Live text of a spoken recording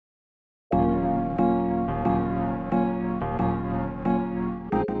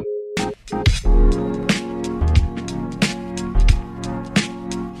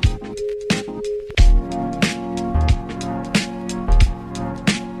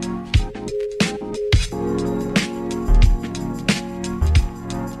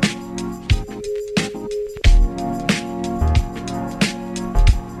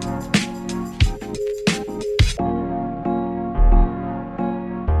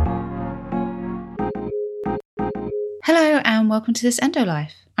Hello and welcome to this Endo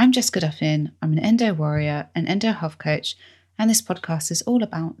Life. I'm Jessica Duffin. I'm an endo warrior, an endo health coach, and this podcast is all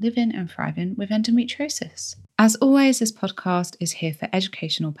about living and thriving with endometriosis. As always, this podcast is here for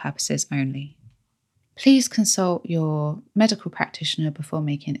educational purposes only. Please consult your medical practitioner before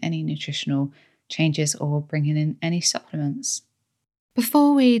making any nutritional changes or bringing in any supplements.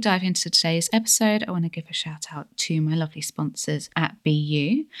 Before we dive into today's episode, I want to give a shout out to my lovely sponsors at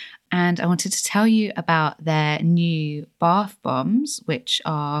BU. And I wanted to tell you about their new bath bombs, which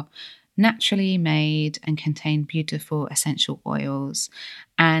are naturally made and contain beautiful essential oils.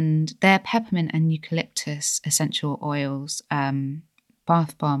 And their peppermint and eucalyptus essential oils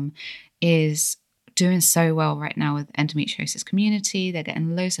bath bomb is doing so well right now with endometriosis community. They're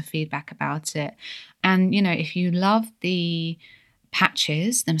getting loads of feedback about it. And, if you love the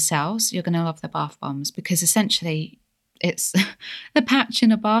patches themselves, you're going to love the bath bombs because essentially it's the patch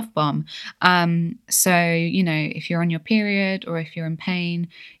in a bath bomb. So, if you're on your period or if you're in pain,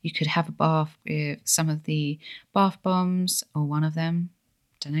 you could have a bath with some of the bath bombs or one of them.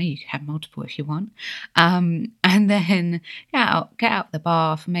 I don't know, you could have multiple if you want. And then get out the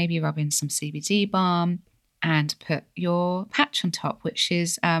bath, maybe rub in some CBD balm and put your patch on top, which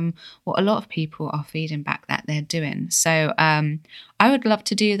is what a lot of people are feeding back that they're doing. So I would love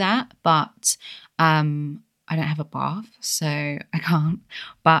to do that, but I don't have a bath, so I can't.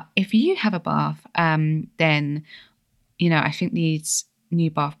 But if you have a bath, then, I think these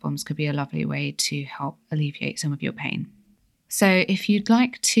new bath bombs could be a lovely way to help alleviate some of your pain. So if you'd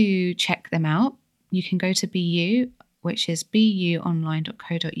like to check them out, you can go to BU, which is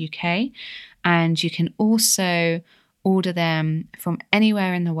buonline.co.uk. And you can also order them from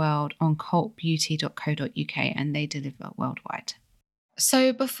anywhere in the world on cultbeauty.co.uk, and they deliver worldwide.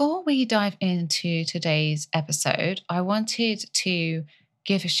 So before we dive into today's episode, I wanted to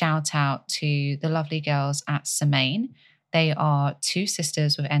give a shout out to the lovely girls at Semaine. They are two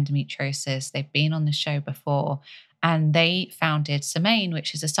sisters with endometriosis. They've been on the show before, and they founded Semaine,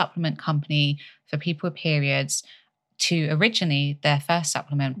 which is a supplement company for people with periods. Originally, their first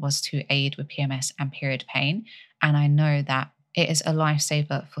supplement was to aid with PMS and period pain. And I know that it is a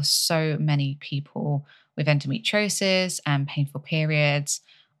lifesaver for so many people with endometriosis and painful periods.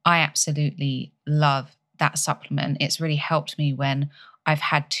 I absolutely love that supplement. It's really helped me when I've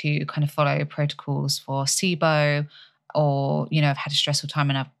had to kind of follow protocols for SIBO, or, I've had a stressful time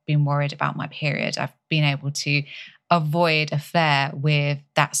and I've been worried about my period. I've been able to avoid a flare with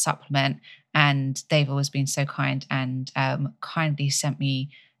that supplement. And they've always been so kind and kindly sent me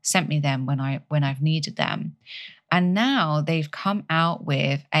them when I've needed them. And now they've come out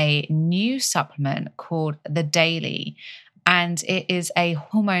with a new supplement called the Daily, and it is a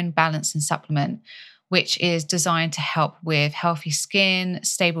hormone balancing supplement which is designed to help with healthy skin,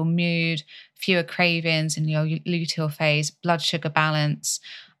 stable mood, fewer cravings in your luteal phase, blood sugar balance.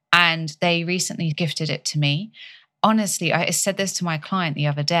 And they recently gifted it to me. Honestly, I said this to my client the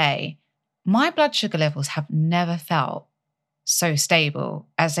other day. My blood sugar levels have never felt so stable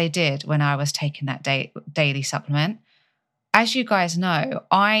as they did when I was taking that daily supplement. As you guys know,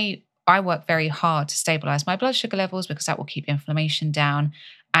 I work very hard to stabilize my blood sugar levels because that will keep inflammation down,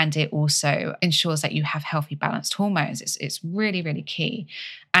 and it also ensures that you have healthy, balanced hormones. It's really, really key.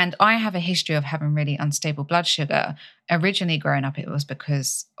 And I have a history of having really unstable blood sugar. Originally growing up, it was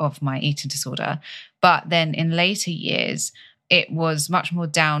because of my eating disorder. But then in later years, it was much more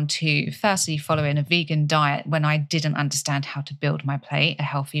down to, firstly, following a vegan diet when I didn't understand how to build my plate, a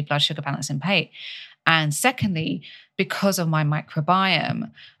healthy blood sugar balancing plate. And secondly, because of my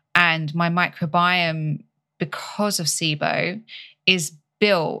microbiome. And my microbiome, because of SIBO, is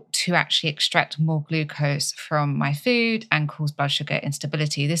built to actually extract more glucose from my food and cause blood sugar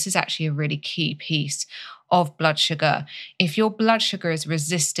instability. This is actually a really key piece of blood sugar. If your blood sugar is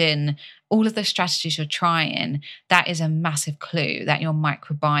resisting all of the strategies you're trying, that is a massive clue that your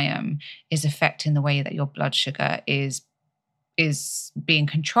microbiome is affecting the way that your blood sugar is being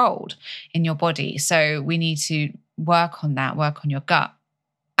controlled in your body. So we need to work on that, work on your gut.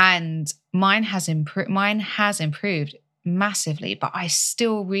 And mine has improved massively, but I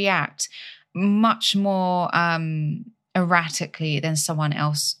still react much more erratically than someone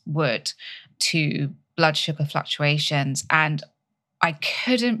else would to blood sugar fluctuations. And I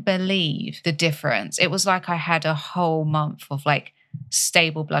couldn't believe the difference. It was like I had a whole month of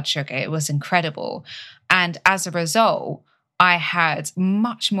stable blood sugar. It was incredible. And as a result, I had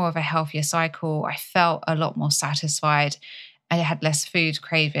much more of a healthier cycle. I felt a lot more satisfied. I had less food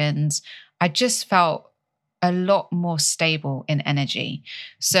cravings. I just felt a lot more stable in energy.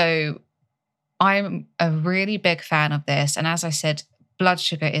 So I'm a really big fan of this. And as I said, blood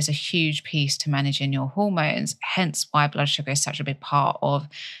sugar is a huge piece to managing your hormones, hence why blood sugar is such a big part of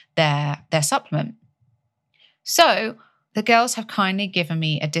their supplement. So the girls have kindly given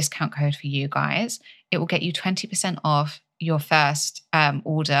me a discount code for you guys. It will get you 20% off your first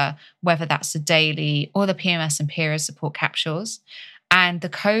order, whether that's the daily or the PMS and period support capsules. And the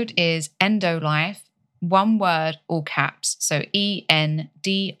code is ENDOLIFE, one word, all caps. So ENDOLIFE.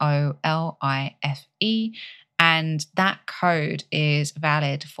 And that code is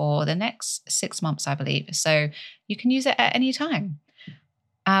valid for the next 6 months, I believe. So you can use it at any time.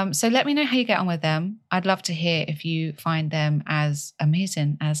 So let me know how you get on with them. I'd love to hear if you find them as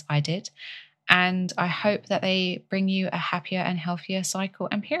amazing as I did. And I hope that they bring you a happier and healthier cycle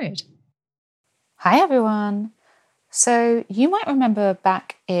and period. Hi, everyone. So you might remember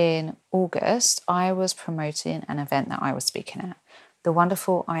back in August, I was promoting an event that I was speaking at, the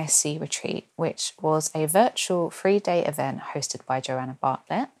wonderful IC Retreat, which was a virtual 3-day event hosted by Joanna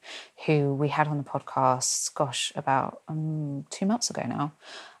Bartlett, who we had on the podcast, about 2 months ago now.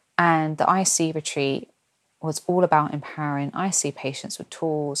 And the IC Retreat was all about empowering IC patients with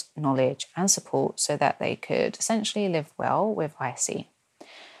tools, knowledge, and support so that they could essentially live well with IC.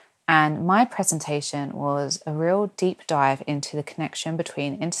 And my presentation was a real deep dive into the connection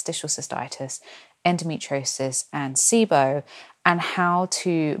between interstitial cystitis, endometriosis, and SIBO, and how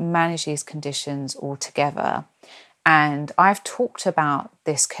to manage these conditions all together. And I've talked about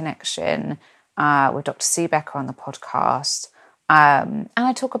this connection with Dr. Siebecker on the podcast, and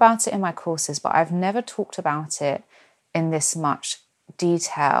I talk about it in my courses, but I've never talked about it in this much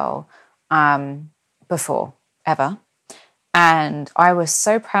detail before, ever. And I was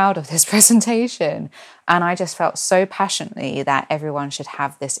so proud of this presentation, and I just felt so passionately that everyone should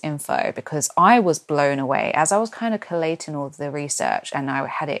have this info, because I was blown away as I was kind of collating all the research and I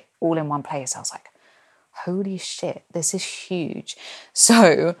had it all in one place. I was like, holy shit, this is huge.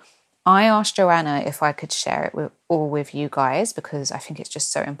 So I asked Joanna if I could share it with you guys, because I think it's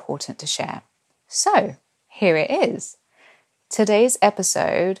just so important to share. So here it is. Today's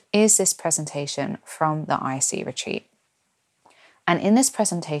episode is this presentation from the IC Retreat. And in this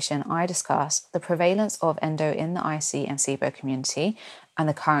presentation, I discuss the prevalence of endo in the IC and SIBO community and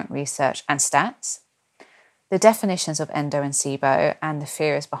the current research and stats, the definitions of endo and SIBO and the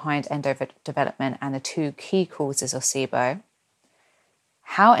theories behind endo development and the 2 key causes of SIBO,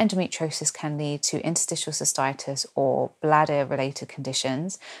 how endometriosis can lead to interstitial cystitis or bladder-related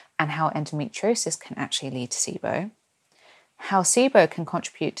conditions, and how endometriosis can actually lead to SIBO, how SIBO can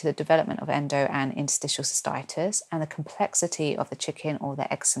contribute to the development of endo and interstitial cystitis, and the complexity of the chicken or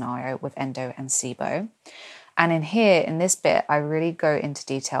the egg scenario with endo and SIBO. And in this bit, I really go into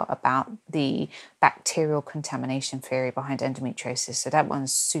detail about the bacterial contamination theory behind endometriosis. So that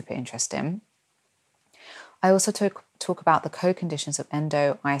one's super interesting. I also talk about the co-conditions of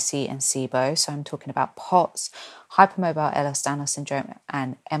endo, IC, and SIBO. So I'm talking about POTS, hypermobile Ehlers-Danlos syndrome,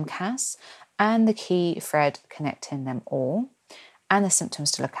 and MCAS, and the key thread connecting them all, and the symptoms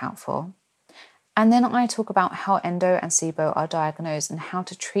to look out for. And then I talk about how endo and SIBO are diagnosed and how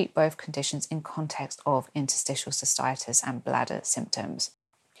to treat both conditions in context of interstitial cystitis and bladder symptoms.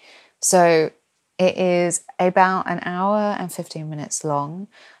 So it is about an hour and 15 minutes long.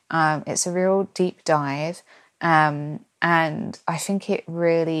 It's a real deep dive, and I think it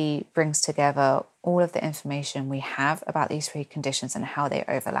really brings together all of the information we have about these 3 conditions and how they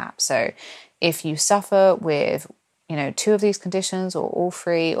overlap. So if you suffer with 2 of these conditions, or all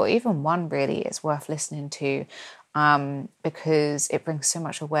 3, or even one, really, it's worth listening to, because it brings so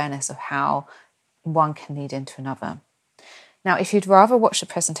much awareness of how one can lead into another. Now, if you'd rather watch the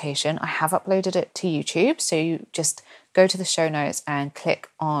presentation, I have uploaded it to YouTube, so you just go to the show notes and click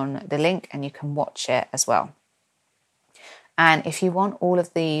on the link and you can watch it as well. And if you want all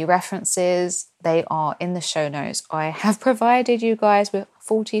of the references, they are in the show notes. I have provided you guys with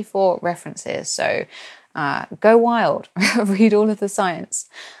 44 references, so go wild, read all of the science.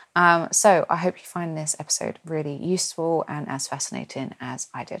 So I hope you find this episode really useful and as fascinating as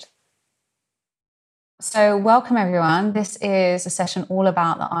I did. So welcome, everyone. This is a session all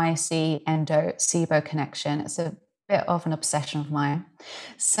about the IC endo SIBO connection. It's a bit of an obsession of mine.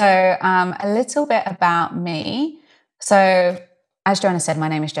 So a little bit about me. So as Joanna said, my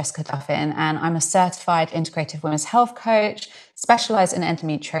name is Jessica Duffin, and I'm a certified integrative women's health coach, specialised in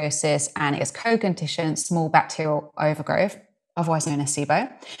endometriosis and its co-condition, small bacterial overgrowth, otherwise known as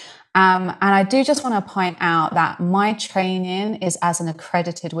SIBO. And I do just want to point out that my training is as an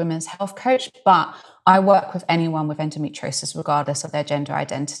accredited women's health coach, but I work with anyone with endometriosis, regardless of their gender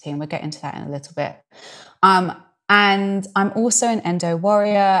identity, and we'll get into that in a little bit. And I'm also an endo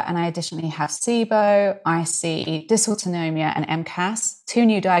warrior, and I additionally have SIBO, IC, dysautonomia, and MCAS, 2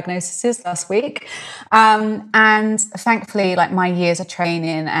 new diagnoses last week. And thankfully, like, my years of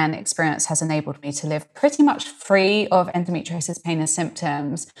training and experience has enabled me to live pretty much free of endometriosis pain and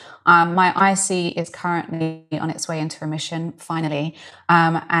symptoms. My IC is currently on its way into remission, finally,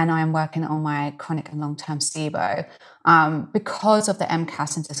 and I'm working on my chronic and long-term SIBO. Because of the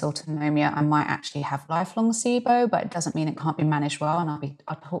MCAS and dysautonomia, I might actually have lifelong SIBO, but it doesn't mean it can't be managed well, and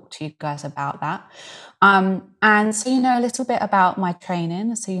I'll talk to you guys about that. And so you know a little bit about my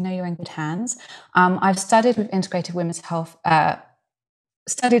training, so you know you're in good hands. I've studied in integrative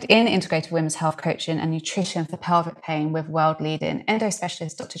women's health coaching and nutrition for pelvic pain with world-leading endo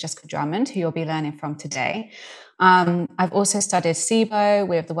specialist Dr. Jessica Drummond, who you'll be learning from today. I've also studied SIBO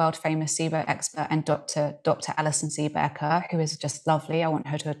with the world-famous SIBO expert and Dr. Alison Siebecker, who is just lovely. I want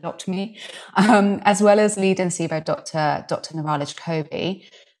her to adopt me, as well as leading SIBO Dr. Nirala Jacobi.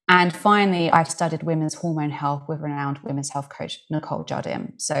 And finally, I've studied women's hormone health with renowned women's health coach Nicole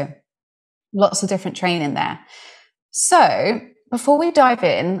Jardim. So lots of different training there. So before we dive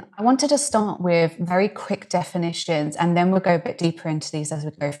in, I wanted to start with very quick definitions, and then we'll go a bit deeper into these as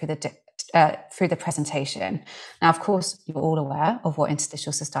we go through the presentation. Now, of course, you're all aware of what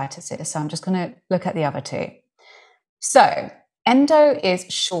interstitial cystitis is, so I'm just going to look at the other two. So endo is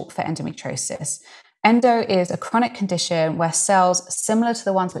short for endometriosis. Endo is a chronic condition where cells similar to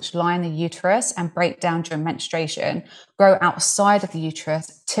the ones which line the uterus and break down during menstruation grow outside of the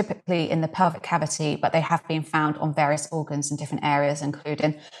uterus, typically in the pelvic cavity, but they have been found on various organs in different areas,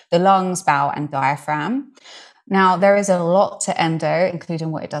 including the lungs, bowel, and diaphragm. Now, there is a lot to endo, including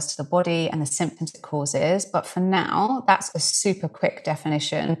what it does to the body and the symptoms it causes. But for now, that's a super quick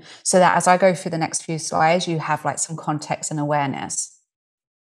definition, so that as I go through the next few slides, you have like some context and awareness.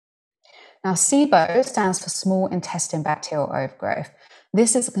 Now, SIBO stands for small intestine bacterial overgrowth.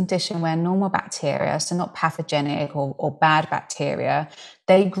 This is a condition where normal bacteria, so not pathogenic or bad bacteria,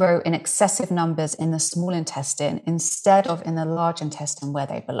 they grow in excessive numbers in the small intestine instead of in the large intestine where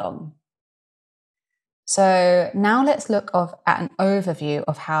they belong. So now let's look at an overview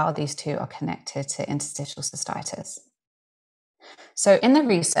of how these two are connected to interstitial cystitis. So in the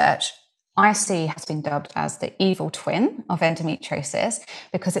research, IC has been dubbed as the evil twin of endometriosis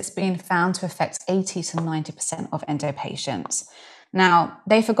because it's been found to affect 80 to 90% of endo patients. Now,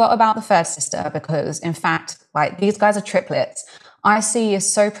 they forgot about the third sister because, in fact, like, these guys are triplets. IC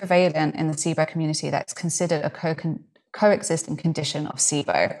is so prevalent in the SIBO community that it's considered a coexisting condition of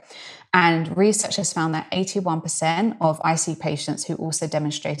SIBO. And researchers found that 81% of IC patients who also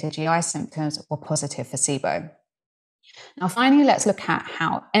demonstrated GI symptoms were positive for SIBO. Now, finally, let's look at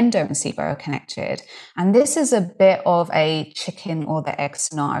how endo and SIBO are connected. And this is a bit of a chicken or the egg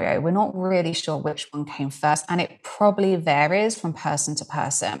scenario. We're not really sure which one came first, and it probably varies from person to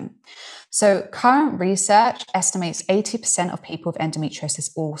person. So current research estimates 80% of people with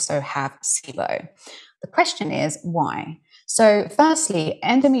endometriosis also have SIBO. The question is, why? So firstly,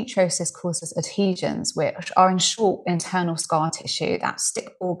 endometriosis causes adhesions, which are in short internal scar tissue that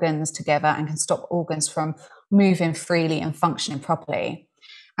stick organs together and can stop organs from moving freely and functioning properly.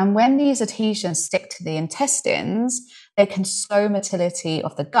 And when these adhesions stick to the intestines, they can slow motility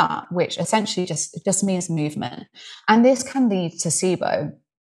of the gut, which essentially just means movement. And this can lead to SIBO.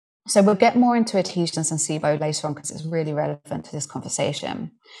 So we'll get more into adhesions and SIBO later on because it's really relevant to this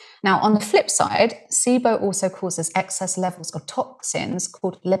conversation. Now, on the flip side, SIBO also causes excess levels of toxins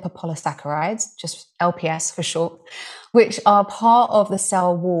called lipopolysaccharides, just LPS for short, which are part of the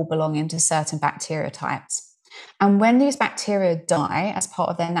cell wall belonging to certain bacteria types. And when these bacteria die as part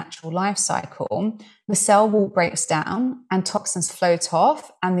of their natural life cycle, the cell wall breaks down and toxins float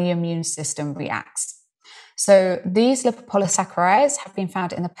off and the immune system reacts. So these lipopolysaccharides have been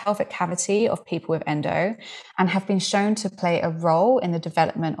found in the pelvic cavity of people with endo and have been shown to play a role in the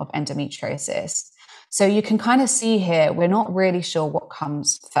development of endometriosis. So you can kind of see here, we're not really sure what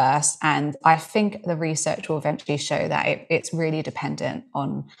comes first. And I think the research will eventually show that it's really dependent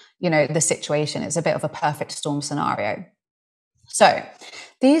on, the situation. It's a bit of a perfect storm scenario. So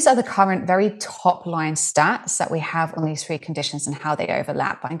these are the current very top line stats that we have on these three conditions and how they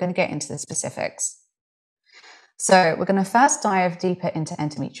overlap. But I'm going to get into the specifics. So we're going to first dive deeper into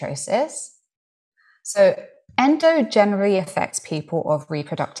endometriosis. So endo generally affects people of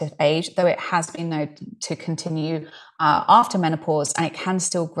reproductive age, though it has been known to continue after menopause, and it can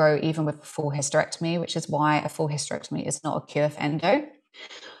still grow even with a full hysterectomy, which is why a full hysterectomy is not a cure for endo.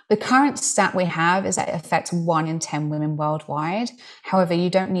 The current stat we have is that it affects 1 in 10 women worldwide. However, you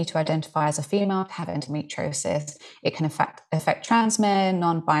don't need to identify as a female to have endometriosis. It can affect trans men,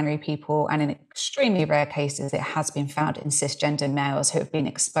 non-binary people, and in extremely rare cases, it has been found in cisgender males who have been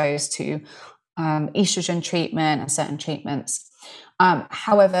exposed to estrogen treatment and certain treatments.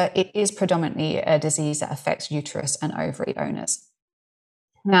 However, it is predominantly a disease that affects uterus and ovary owners.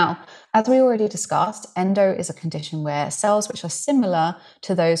 Now, as we already discussed, endo is a condition where cells which are similar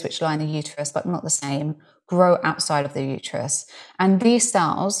to those which line the uterus but not the same grow outside of the uterus. And these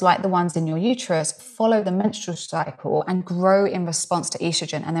cells, like the ones in your uterus, follow the menstrual cycle and grow in response to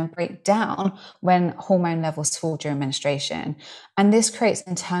estrogen and then break down when hormone levels fall during menstruation. And this creates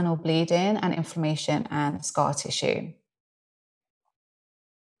internal bleeding and inflammation and scar tissue.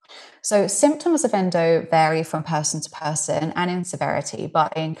 So symptoms of endo vary from person to person and in severity,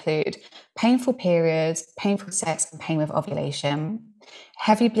 but they include painful periods, painful sex, and pain with ovulation,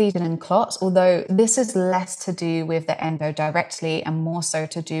 heavy bleeding and clots, although this is less to do with the endo directly and more so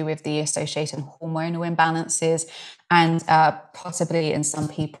to do with the associated hormonal imbalances and possibly in some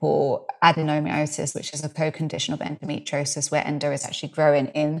people adenomyosis, which is a co-condition of endometriosis where endo is actually growing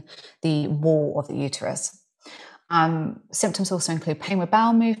in the wall of the uterus. Symptoms also include pain with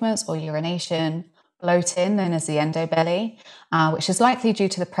bowel movements or urination, bloating, known as the endobelly, which is likely due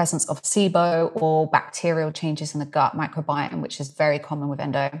to the presence of SIBO or bacterial changes in the gut microbiome, which is very common with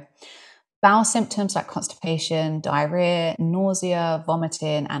endo. Bowel symptoms like constipation, diarrhea, nausea,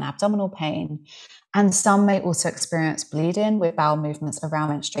 vomiting, and abdominal pain. And some may also experience bleeding with bowel movements around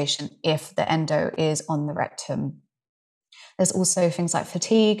menstruation if the endo is on the rectum. There's also things like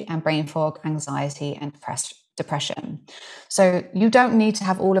fatigue and brain fog, anxiety, and depression. So you don't need to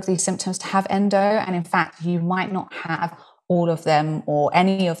have all of these symptoms to have endo. And in fact, you might not have all of them or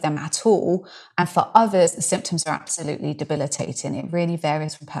any of them at all. And for others, the symptoms are absolutely debilitating. It really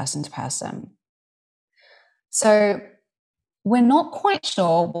varies from person to person. So we're not quite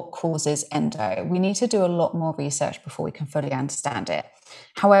sure what causes endo. We need to do a lot more research before we can fully understand it.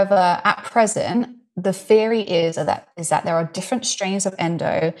 However, at present, the theory is that there are different strains of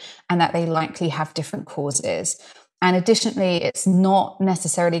endo and that they likely have different causes. And additionally, it's not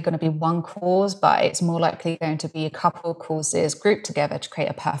necessarily going to be one cause, but it's more likely going to be a couple of causes grouped together to create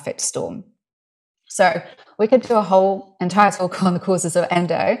a perfect storm. So we could do a whole entire talk on the causes of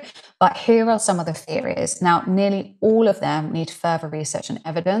endo, but here are some of the theories. Now, nearly all of them need further research and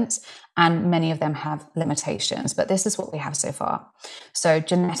evidence, and many of them have limitations, but this is what we have so far. So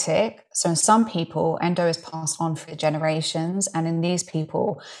genetic, so in some people, endo is passed on through generations, and in these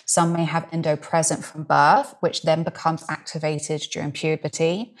people, some may have endo present from birth, which then becomes activated during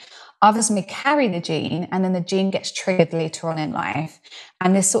puberty. Others may carry the gene, and then the gene gets triggered later on in life.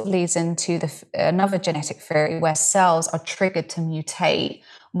 And this sort of leads into another genetic theory where cells are triggered to mutate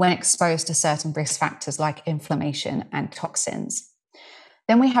when exposed to certain risk factors like inflammation and toxins.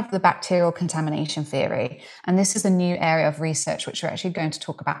 Then we have the bacterial contamination theory, and this is a new area of research which we're actually going to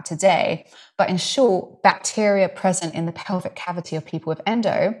talk about today. But in short, bacteria present in the pelvic cavity of people with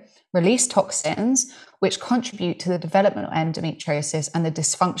endo release toxins which contribute to the development of endometriosis and the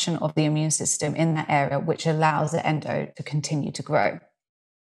dysfunction of the immune system in that area, which allows the endo to continue to grow.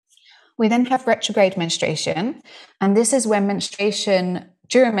 We then have retrograde menstruation, and this is when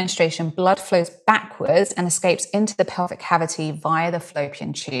during menstruation, blood flows backwards and escapes into the pelvic cavity via the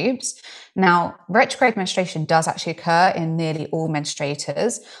fallopian tubes. Now, retrograde menstruation does actually occur in nearly all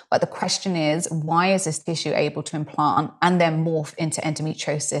menstruators, but the question is, why is this tissue able to implant and then morph into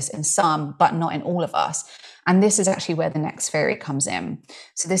endometriosis in some, but not in all of us? And this is actually where the next theory comes in.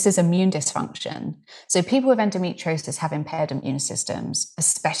 So this is immune dysfunction. So people with endometriosis have impaired immune systems,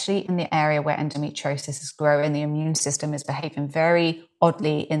 especially in the area where endometriosis is growing. The immune system is behaving very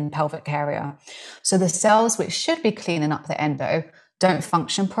oddly in the pelvic area. So the cells which should be cleaning up the endo don't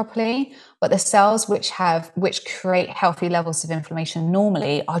function properly, but the cells which create healthy levels of inflammation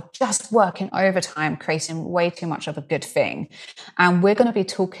normally are just working overtime, creating way too much of a good thing. And we're going to be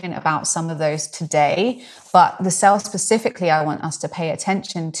talking about some of those today, but the cells specifically I want us to pay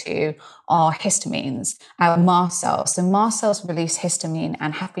attention to are histamines, our mast cells. So mast cells release histamine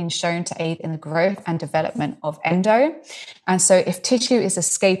and have been shown to aid in the growth and development of endo. And so if tissue is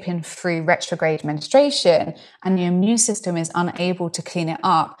escaping through retrograde menstruation and the immune system is unable to clean it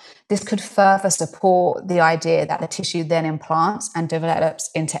up, this could further support the idea that the tissue then implants and develops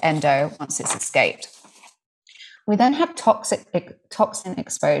into endo once it's escaped. We then have toxin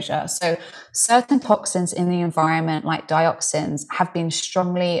exposure. So certain toxins in the environment, like dioxins, have been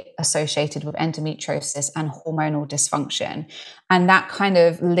strongly associated with endometriosis and hormonal dysfunction. And that kind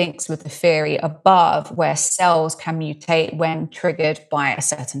of links with the theory above, where cells can mutate when triggered by a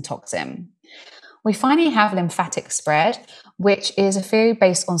certain toxin. We finally have lymphatic spread, which is a theory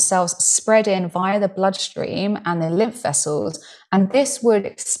based on cells spreading via the bloodstream and the lymph vessels. And this would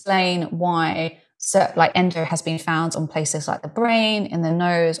explain why endo has been found on places like the brain, in the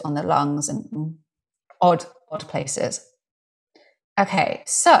nose, on the lungs, and odd places. Okay,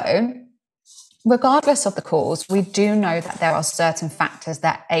 so regardless of the cause, we do know that there are certain factors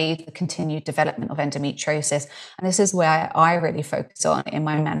that aid the continued development of endometriosis. And this is where I really focus on in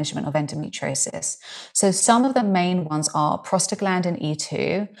my management of endometriosis. So some of the main ones are prostaglandin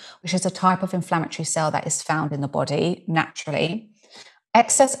E2, which is a type of inflammatory cell that is found in the body naturally.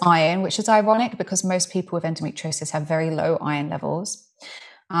 Excess iron, which is ironic because most people with endometriosis have very low iron levels.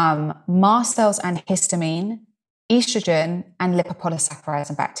 Mast cells and histamine, estrogen, and lipopolysaccharides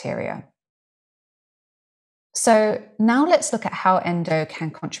and bacteria. So now let's look at how endo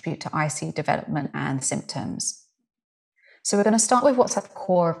can contribute to IC development and symptoms. So we're going to start with what's at the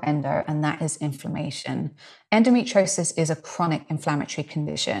core of endo, and that is inflammation. Endometriosis is a chronic inflammatory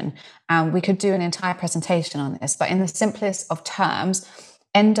condition, and we could do an entire presentation on this, but in the simplest of terms,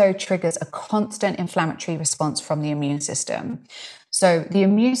 endo triggers a constant inflammatory response from the immune system. So the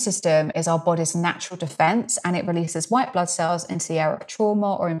immune system is our body's natural defense, and it releases white blood cells into the area of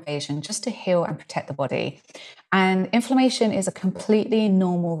trauma or invasion just to heal and protect the body. And inflammation is a completely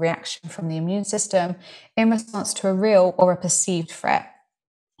normal reaction from the immune system in response to a real or a perceived threat.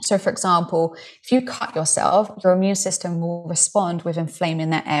 So, for example, if you cut yourself, your immune system will respond with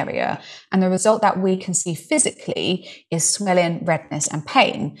inflaming that area. And the result that we can see physically is swelling, redness, and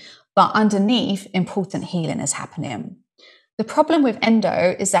pain. But underneath, important healing is happening. The problem with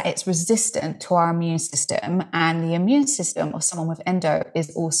endo is that it's resistant to our immune system, and the immune system of someone with endo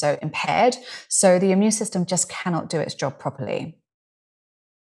is also impaired. So the immune system just cannot do its job properly.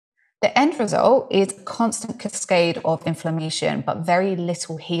 The end result is a constant cascade of inflammation, but very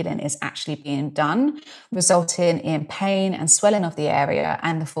little healing is actually being done, resulting in pain and swelling of the area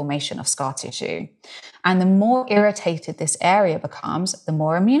and the formation of scar tissue. And the more irritated this area becomes, the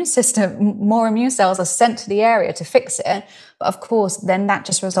more immune cells are sent to the area to fix it. But of course, then that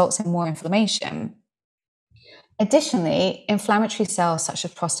just results in more inflammation. Additionally, inflammatory cells such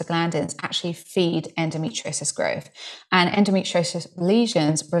as prostaglandins actually feed endometriosis growth, and endometriosis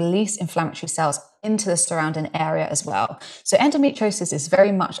lesions release inflammatory cells into the surrounding area as well. So endometriosis is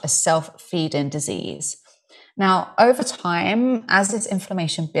very much a self-feeding disease. Now, over time, as this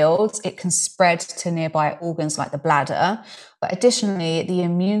inflammation builds, it can spread to nearby organs like the bladder. But additionally, the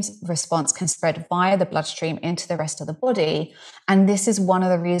immune response can spread via the bloodstream into the rest of the body. And this is one of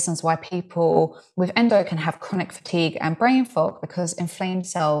the reasons why people with endo can have chronic fatigue and brain fog, because inflamed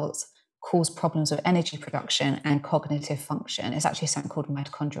cells cause problems with energy production and cognitive function. It's actually something called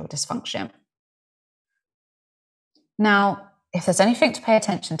mitochondrial dysfunction. Now, if there's anything to pay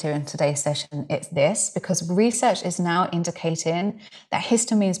attention to in today's session, it's this, because research is now indicating that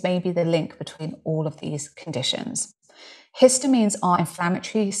histamines may be the link between all of these conditions. Histamines are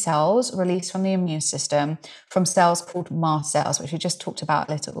inflammatory cells released from the immune system from cells called mast cells, which we just talked about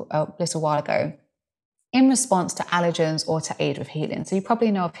a little while ago, in response to allergens or to aid with healing. So you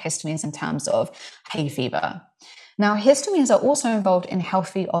probably know of histamines in terms of hay fever. Now, histamines are also involved in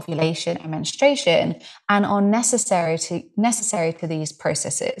healthy ovulation and menstruation and are necessary to these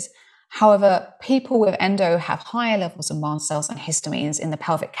processes. However, people with endo have higher levels of mast cells and histamines in the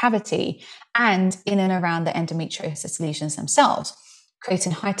pelvic cavity and in and around the endometriosis lesions themselves,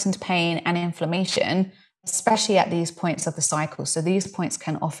 creating heightened pain and inflammation, especially at these points of the cycle. So these points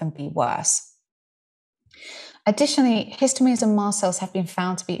can often be worse. Additionally, histamines and mast cells have been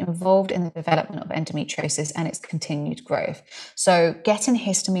found to be involved in the development of endometriosis and its continued growth. So getting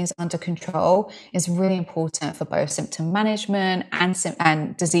histamines under control is really important for both symptom management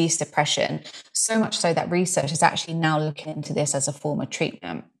and disease suppression, so much so that research is actually now looking into this as a form of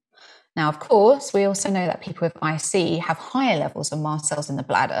treatment. Now, of course, we also know that people with IC have higher levels of mast cells in the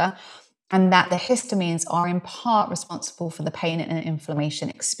bladder, and that the histamines are in part responsible for the pain and inflammation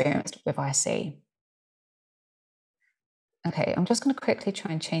experienced with IC. Okay, I'm just going to quickly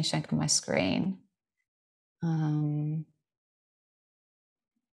try and change something on my screen. There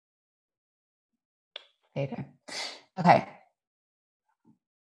you go. Okay.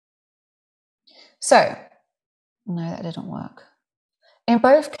 So, no, that didn't work. In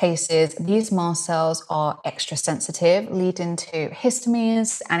both cases, these mast cells are extra sensitive, leading to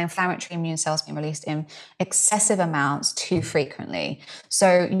histamines and inflammatory immune cells being released in excessive amounts too frequently.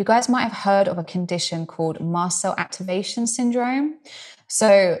 So, you guys might have heard of a condition called mast cell activation syndrome.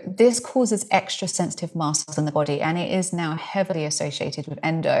 So, this causes extra sensitive mast cells in the body, and it is now heavily associated with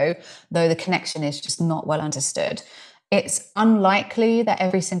endo, though the connection is just not well understood. It's unlikely that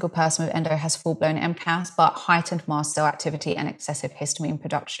every single person with endo has full-blown MCAS, but heightened mast cell activity and excessive histamine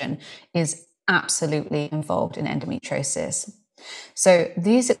production is absolutely involved in endometriosis. So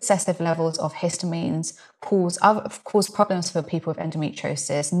these excessive levels of histamines cause problems for people with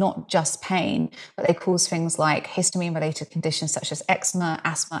endometriosis, not just pain, but they cause things like histamine-related conditions such as eczema,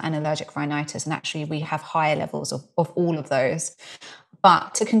 asthma, and allergic rhinitis. And actually, we have higher levels of all of those.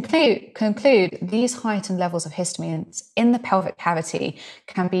 But to conclude, these heightened levels of histamines in the pelvic cavity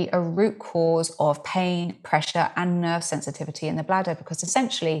can be a root cause of pain, pressure, and nerve sensitivity in the bladder because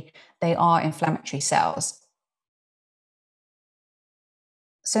essentially they are inflammatory cells.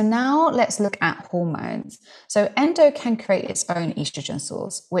 So now let's look at hormones. So endo can create its own estrogen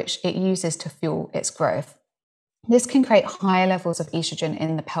source, which it uses to fuel its growth. This can create higher levels of estrogen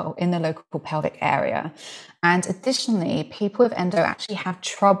in the local pelvic area. And additionally, people with endo actually have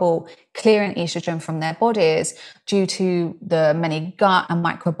trouble clearing estrogen from their bodies due to the many gut and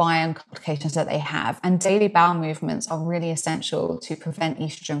microbiome complications that they have. And daily bowel movements are really essential to prevent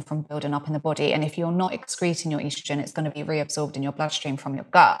estrogen from building up in the body. And if you're not excreting your estrogen, it's going to be reabsorbed in your bloodstream from your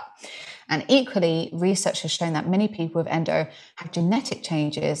gut. And equally, research has shown that many people with endo have genetic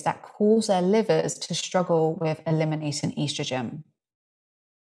changes that cause their livers to struggle with eliminating estrogen.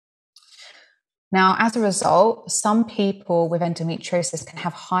 Now, as a result, some people with endometriosis can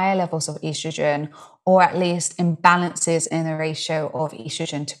have higher levels of estrogen or at least imbalances in the ratio of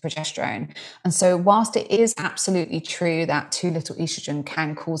estrogen to progesterone. And so, whilst it is absolutely true that too little estrogen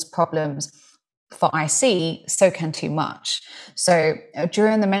can cause problems for IC, so can too much. So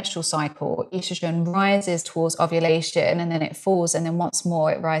during the menstrual cycle, estrogen rises towards ovulation and then it falls, and then once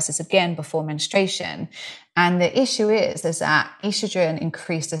more it rises again before menstruation. And the issue is that estrogen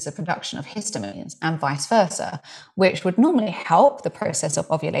increases the production of histamines and vice versa, which would normally help the process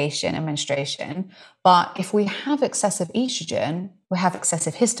of ovulation and menstruation. But if we have excessive estrogen, we have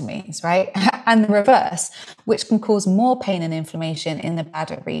excessive histamines, right? And the reverse, which can cause more pain and inflammation in the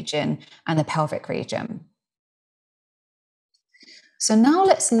bladder region and the pelvic region. So now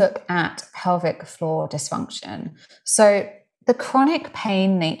let's look at pelvic floor dysfunction. So the chronic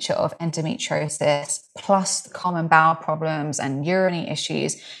pain nature of endometriosis, plus the common bowel problems and urinary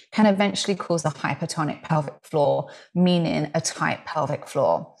issues, can eventually cause a hypertonic pelvic floor, meaning a tight pelvic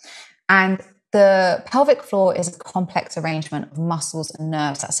floor. And the pelvic floor is a complex arrangement of muscles and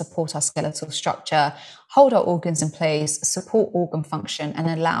nerves that support our skeletal structure, hold our organs in place, support organ function, and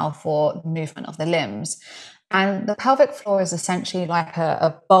allow for the movement of the limbs. And the pelvic floor is essentially like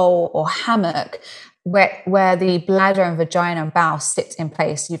a bowl or hammock where the bladder and vagina and bowel sit in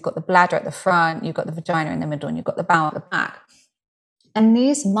place. You've got the bladder at the front, you've got the vagina in the middle, and you've got the bowel at the back. And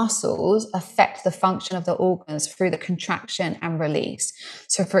these muscles affect the function of the organs through the contraction and release.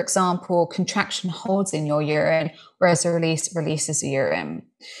 So, for example, contraction holds in your urine, whereas the release releases the urine.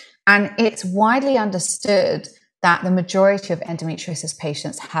 And it's widely understood that the majority of endometriosis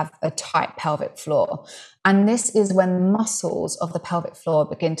patients have a tight pelvic floor. And this is when muscles of the pelvic floor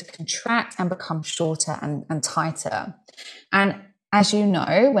begin to contract and become shorter and tighter. And as you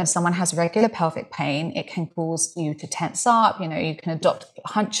know, when someone has regular pelvic pain, it can cause you to tense up. You can adopt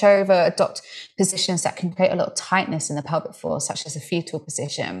hunch over, adopt positions that can create a lot of tightness in the pelvic floor, such as a fetal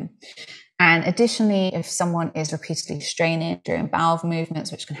position. And additionally, if someone is repeatedly straining during bowel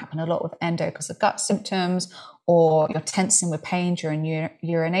movements, which can happen a lot with endo because of gut symptoms, or you're tensing with pain during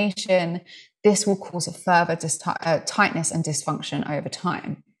urination, this will cause a further tightness and dysfunction over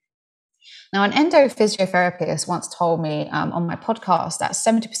time. Now, an endophysiotherapist once told me on my podcast that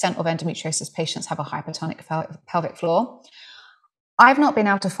 70% of endometriosis patients have a hypertonic pelvic floor. I've not been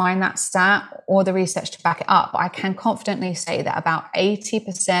able to find that stat or the research to back it up, but I can confidently say that about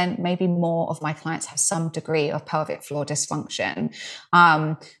 80%, maybe more, of my clients have some degree of pelvic floor dysfunction.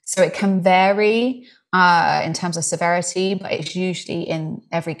 So it can vary in terms of severity, but it's usually in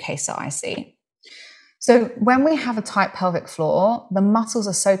every case that I see. So when we have a tight pelvic floor, the muscles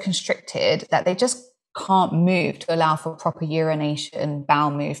are so constricted that they just can't move to allow for proper urination,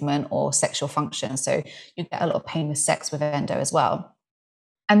 bowel movement, or sexual function. So you get a lot of pain with sex with endo as well.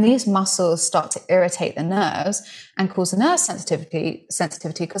 And these muscles start to irritate the nerves and cause the nerve sensitivity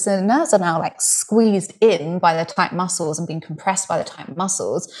because the nerves are now like squeezed in by the tight muscles and being compressed by the tight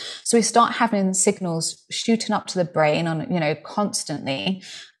muscles. So we start having signals shooting up to the brain constantly.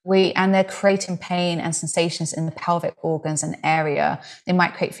 And they're creating pain and sensations in the pelvic organs and area. They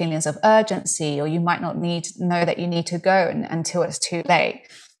might create feelings of urgency, or you might not know that you need to go until it's too late.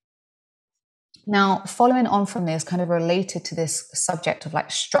 Now, following on from this, kind of related to this subject of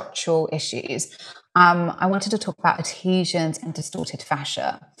like structural issues, I wanted to talk about adhesions and distorted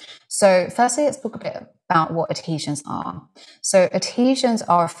fascia. So firstly, let's talk a bit about what adhesions are. So adhesions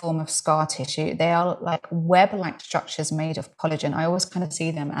are a form of scar tissue. They are like web-like structures made of collagen. I always kind of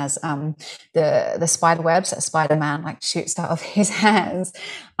see them as the spider webs that Spider-Man like shoots out of his hands.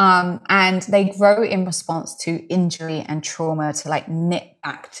 And they grow in response to injury and trauma to like knit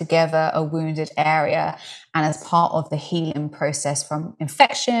back together a wounded area and as part of the healing process from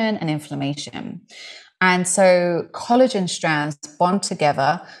infection and inflammation. And so collagen strands bond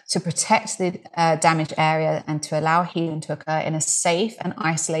together to protect the damaged area and to allow healing to occur in a safe and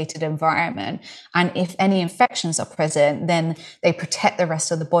isolated environment. And if any infections are present, then they protect the rest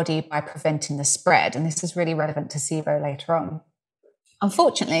of the body by preventing the spread. And this is really relevant to SIBO later on.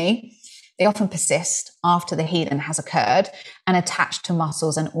 Unfortunately, they often persist after the healing has occurred and attach to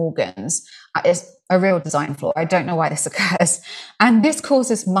muscles and organs. It's a real design flaw. I don't know why this occurs. And this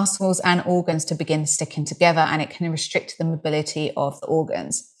causes muscles and organs to begin sticking together, and it can restrict the mobility of the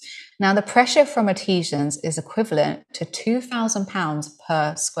organs. Now, the pressure from adhesions is equivalent to 2,000 pounds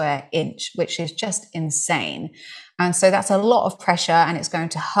per square inch, which is just insane. And so that's a lot of pressure, and it's going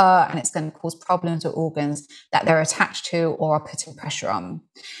to hurt, and it's going to cause problems with organs that they're attached to or are putting pressure on.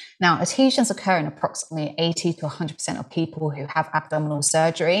 Now, adhesions occur in approximately 80 to 100% of people who have abdominal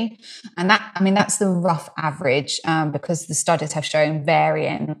surgery. And that's the rough average, because the studies have shown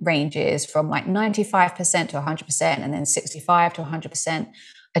varying ranges from like 95% to 100% and then 65 to 100%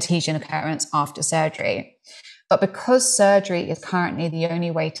 adhesion occurrence after surgery. But because surgery is currently the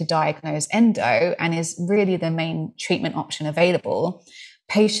only way to diagnose endo and is really the main treatment option available,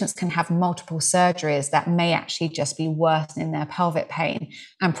 patients can have multiple surgeries that may actually just be worsening their pelvic pain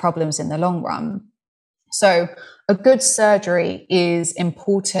and problems in the long run. So a good surgery is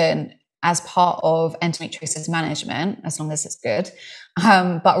important as part of endometriosis management, as long as it's good.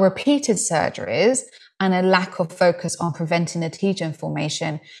 But repeated surgeries and a lack of focus on preventing adhesion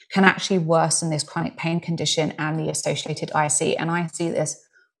formation can actually worsen this chronic pain condition and the associated IC. And I see this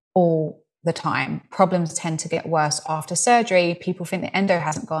all the time. Problems tend to get worse after surgery. People think the endo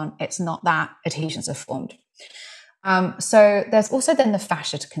hasn't gone. It's not that. Adhesions have formed. So there's also then the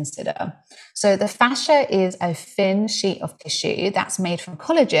fascia to consider. So the fascia is a thin sheet of tissue that's made from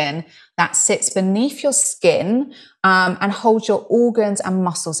collagen that sits beneath your skin and holds your organs and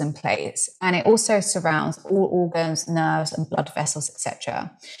muscles in place. And it also surrounds all organs, nerves, and blood vessels,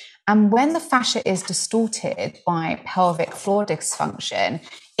 etc. And when the fascia is distorted by pelvic floor dysfunction,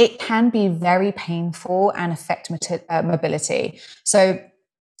 it can be very painful and affect mobility. So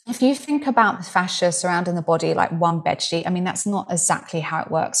if you think about the fascia surrounding the body like one bed sheet, that's not exactly how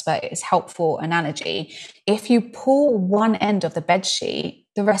it works, but it's a helpful analogy. If you pull one end of the bed sheet,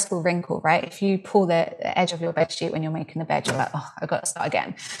 the rest will wrinkle, right? If you pull the edge of your bed sheet when you're making the bed, you're like, oh, I've got to start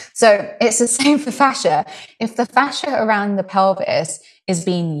again. So it's the same for fascia. If the fascia around the pelvis is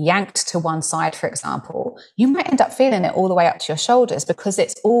being yanked to one side, for example, you might end up feeling it all the way up to your shoulders because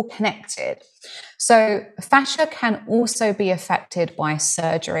it's all connected. So fascia can also be affected by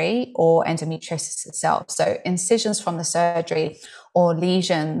surgery or endometriosis itself. So incisions from the surgery or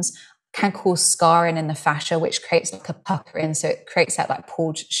lesions can cause scarring in the fascia, which creates like a puckering. So it creates that like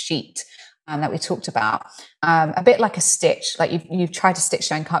pulled sheet that we talked about, a bit like a stitch, like you've tried to stitch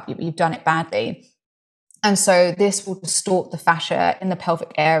something up, you've done it badly. And so this will distort the fascia in the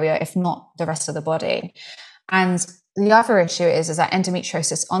pelvic area, if not the rest of the body. And the other issue is that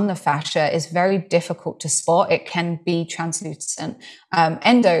endometriosis on the fascia is very difficult to spot. It can be translucent.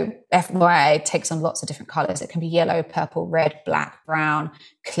 Endo, FYI, takes on lots of different colors. It can be yellow, purple, red, black, brown,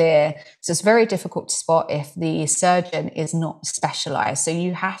 clear. So it's very difficult to spot if the surgeon is not specialized. So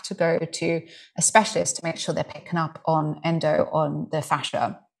you have to go to a specialist to make sure they're picking up on endo on the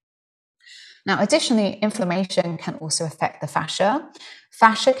fascia. Now, additionally, inflammation can also affect the fascia.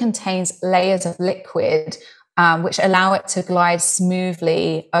 Fascia contains layers of liquid which allow it to glide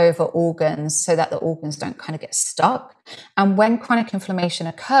smoothly over organs so that the organs don't kind of get stuck. And when chronic inflammation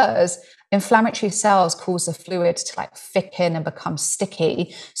occurs, inflammatory cells cause the fluid to like thicken and become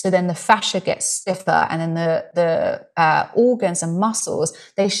sticky. So then the fascia gets stiffer, and then the organs and muscles,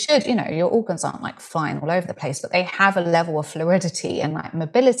 they should, your organs aren't like flying all over the place, but they have a level of fluidity and like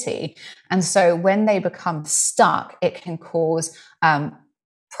mobility. And so when they become stuck, it can cause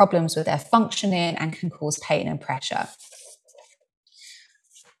problems with their functioning and can cause pain and pressure.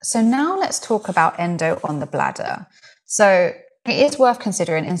 So now let's talk about endo on the bladder. So it is worth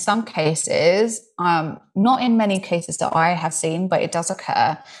considering in some cases, not in many cases that I have seen, but it does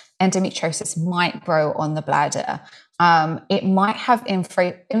occur, endometriosis might grow on the bladder. It might have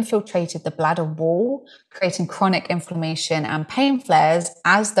infiltrated the bladder wall, creating chronic inflammation and pain flares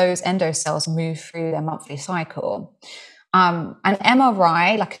as those endocells move through their monthly cycle. An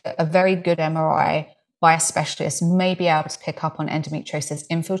MRI, like a very good MRI by a specialist, may be able to pick up on endometriosis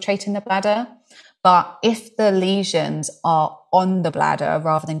infiltrating the bladder. But if the lesions are on the bladder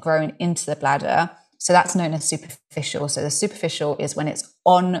rather than growing into the bladder, so that's known as superficial. So the superficial is when it's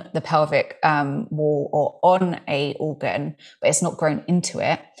on the pelvic wall or on a organ, but it's not grown into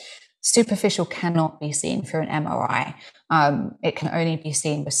it. Superficial cannot be seen through an MRI. It can only be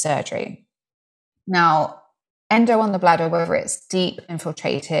seen with surgery. Now, endo on the bladder, whether it's deep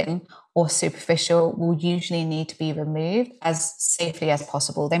infiltrating or superficial, will usually need to be removed as safely as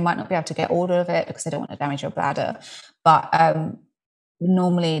possible. They might not be able to get all of it because they don't want to damage your bladder, but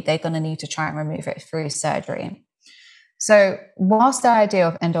normally they're going to need to try and remove it through surgery. So whilst the idea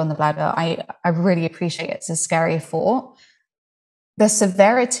of endo on the bladder, I really appreciate it's a scary thought, the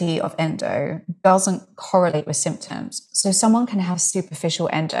severity of endo doesn't correlate with symptoms. So someone can have superficial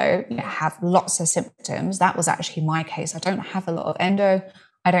endo, have lots of symptoms. That was actually my case. I don't have a lot of endo.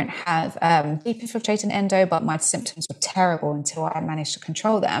 I don't have deep infiltrating endo, but my symptoms were terrible until I managed to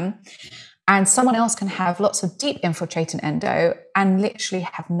control them. And someone else can have lots of deep infiltrating endo and literally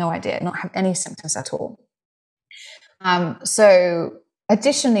have no idea, not have any symptoms at all. So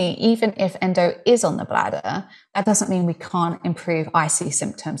additionally, even if endo is on the bladder, that doesn't mean we can't improve IC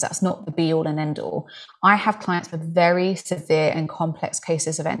symptoms. That's not the be all and end all. I have clients with very severe and complex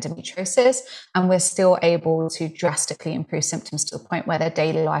cases of endometriosis, and we're still able to drastically improve symptoms to the point where their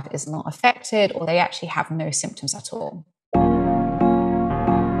daily life is not affected or they actually have no symptoms at all.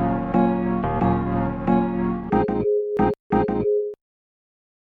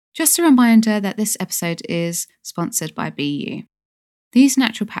 Just a reminder that this episode is sponsored by BU. These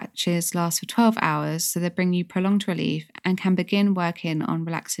natural patches last for 12 hours, so they bring you prolonged relief and can begin working on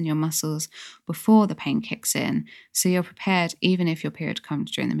relaxing your muscles before the pain kicks in, so you're prepared even if your period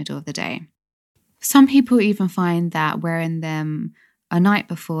comes during the middle of the day. Some people even find that wearing them a night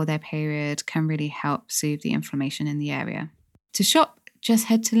before their period can really help soothe the inflammation in the area. To shop, just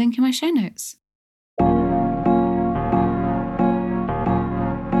head to the link in my show notes.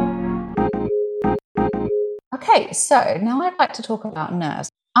 Okay, so now I'd like to talk about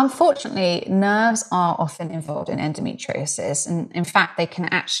nerves. Unfortunately, nerves are often involved in endometriosis, and in fact, they can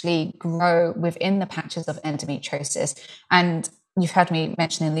actually grow within the patches of endometriosis. And you've heard me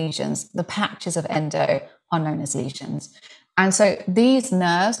mentioning lesions. The patches of endo are known as lesions. And so these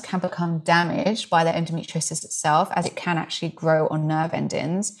nerves can become damaged by the endometriosis itself, as it can actually grow on nerve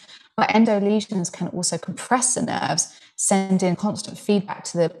endings. But endo lesions can also compress the nerves, sending constant feedback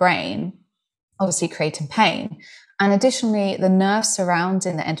to the brain, obviously creating pain. And additionally, the nerves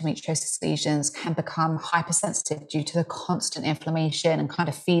surrounding the endometriosis lesions can become hypersensitive due to the constant inflammation and kind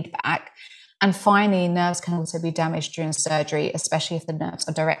of feedback. And finally, nerves can also be damaged during surgery, especially if the nerves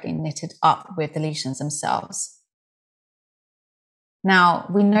are directly knitted up with the lesions themselves. Now,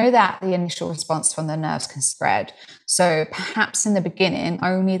 we know that the initial response from the nerves can spread. So perhaps in the beginning,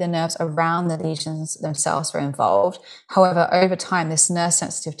 only the nerves around the lesions themselves were involved. However, over time, this nerve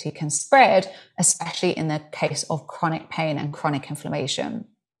sensitivity can spread, especially in the case of chronic pain and chronic inflammation.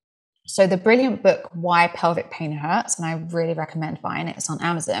 So the brilliant book, Why Pelvic Pain Hurts, and I really recommend buying it, it's on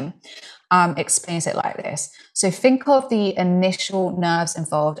Amazon, explains it like this. So think of the initial nerves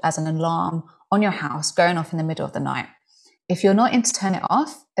involved as an alarm on your house going off in the middle of the night. If you're not in to turn it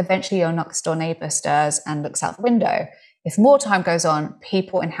off, eventually your next door neighbor stirs and looks out the window. If more time goes on,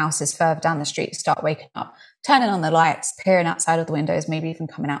 people in houses further down the street start waking up, turning on the lights, peering outside of the windows, maybe even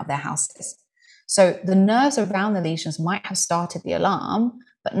coming out of their houses. So the nerves around the lesions might have started the alarm,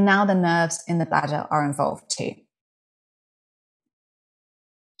 but now the nerves in the bladder are involved too.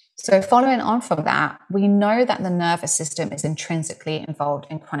 So following on from that, we know that the nervous system is intrinsically involved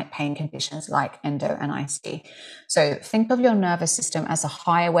in chronic pain conditions like endo and IC. So think of your nervous system as a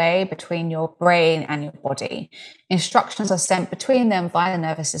highway between your brain and your body. Instructions are sent between them via the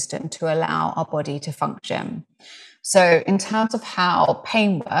nervous system to allow our body to function. So in terms of how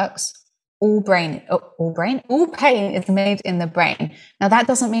pain works, all pain is made in the brain. Now that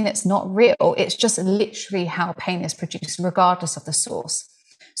doesn't mean it's not real. It's just literally how pain is produced, regardless of the source.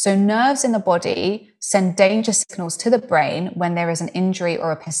 So nerves in the body send danger signals to the brain when there is an injury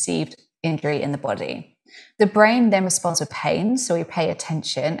or a perceived injury in the body. The brain then responds with pain, so we pay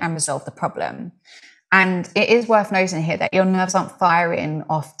attention and resolve the problem. And it is worth noting here that your nerves aren't firing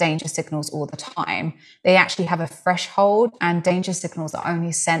off danger signals all the time. They actually have a threshold, and danger signals are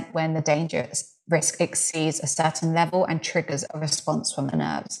only sent when the danger risk exceeds a certain level and triggers a response from the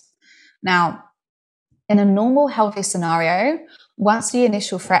nerves. Now, in a normal, healthy scenario, once the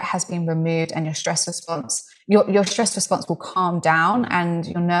initial threat has been removed and your stress response will calm down and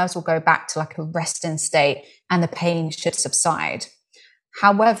your nerves will go back to like a resting state and the pain should subside.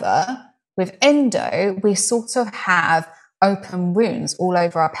 However, with endo, we sort of have open wounds all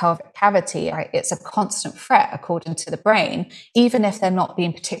over our pelvic cavity. Right? It's a constant threat according to the brain, even if they're not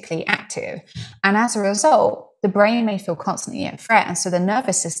being particularly active. And as a result, the brain may feel constantly at threat. And so the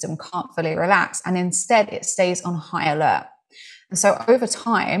nervous system can't fully relax. And instead, it stays on high alert. And so over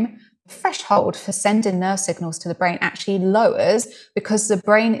time, the threshold for sending nerve signals to the brain actually lowers because the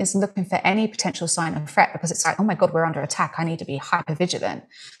brain is looking for any potential sign of threat because it's like, oh my God, we're under attack. I need to be hyper vigilant.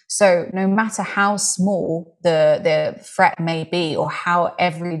 So no matter how small the threat may be or how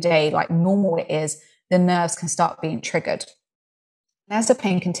everyday, like normal it is, the nerves can start being triggered. And as the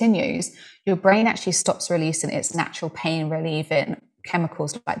pain continues, your brain actually stops releasing its natural pain relieving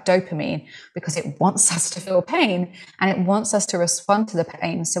chemicals like dopamine because it wants us to feel pain and it wants us to respond to the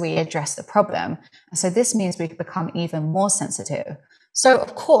pain so we address the problem. And so this means we become even more sensitive. So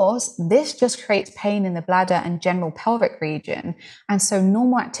of course, this just creates pain in the bladder and general pelvic region. And so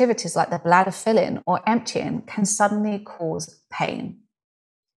normal activities like the bladder filling or emptying can suddenly cause pain.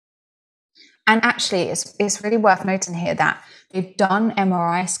 And actually, it's really worth noting here that they've done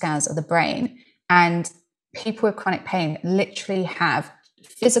MRI scans of the brain and people with chronic pain literally have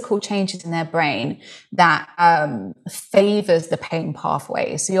physical changes in their brain that favors the pain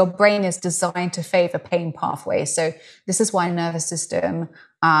pathway. So your brain is designed to favor pain pathways. So this is why nervous system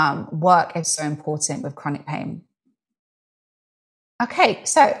work is so important with chronic pain. Okay,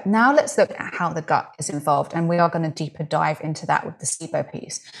 so now let's look at how the gut is involved, and we are going to deeper dive into that with the SIBO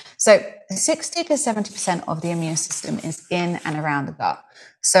piece. So 60 to 70% of the immune system is in and around the gut.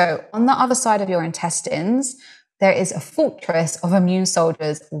 So on the other side of your intestines, there is a fortress of immune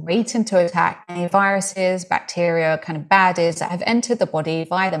soldiers waiting to attack any viruses, bacteria, kind of baddies that have entered the body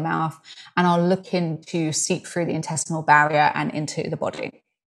via the mouth and are looking to seep through the intestinal barrier and into the body.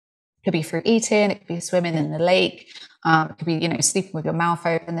 It could be through eating, it could be swimming in the lake, it could be, sleeping with your mouth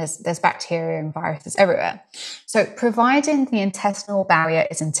open. There's bacteria and viruses everywhere. So providing the intestinal barrier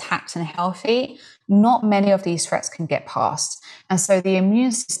is intact and healthy, not many of these threats can get past. And so the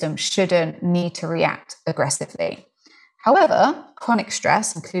immune system shouldn't need to react aggressively. However, chronic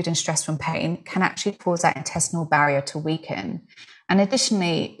stress, including stress from pain, can actually cause that intestinal barrier to weaken. And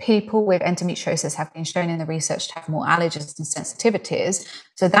additionally, people with endometriosis have been shown in the research to have more allergens and sensitivities.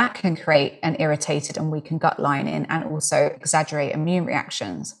 So that can create an irritated and weakened gut lining and also exaggerate immune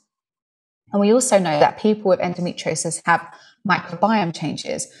reactions. And we also know that people with endometriosis have microbiome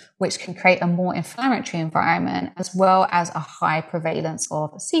changes, which can create a more inflammatory environment as well as a high prevalence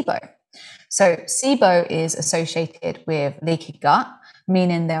of SIBO. So SIBO is associated with leaky gut,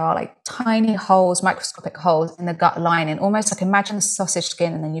 meaning there are like tiny holes, microscopic holes in the gut lining, almost like imagine a sausage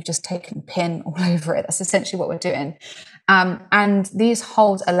skin and then you've just taken a pin all over it. That's essentially what we're doing. And these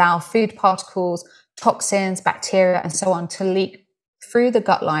holes allow food particles, toxins, bacteria, and so on to leak through the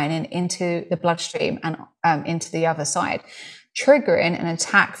gut lining into the bloodstream and into the other side, triggering an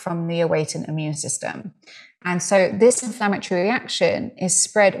attack from the awaiting immune system. And so this inflammatory reaction is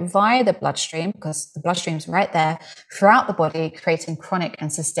spread via the bloodstream, because the bloodstream's right there, throughout the body, creating chronic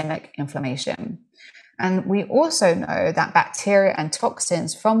and systemic inflammation. And we also know that bacteria and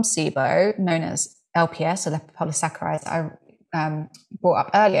toxins from SIBO, known as LPS, or lipopolysaccharides, I brought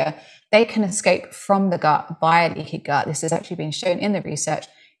up earlier, they can escape from the gut via leaky gut. This has actually been shown in the research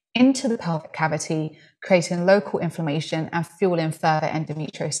into the pelvic cavity, creating local inflammation and fueling further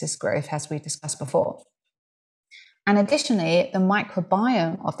endometriosis growth, as we discussed before. And additionally, the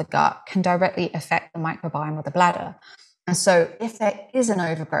microbiome of the gut can directly affect the microbiome of the bladder. And so if there is an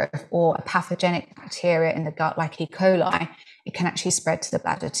overgrowth or a pathogenic bacteria in the gut like E. coli, it can actually spread to the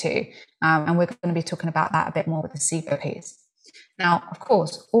bladder too. And we're going to be talking about that a bit more with the SIBO piece. Now, of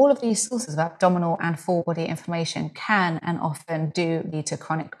course, all of these sources of abdominal and full body inflammation can and often do lead to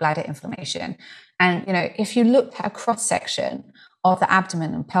chronic bladder inflammation. And, if you looked at a cross section of the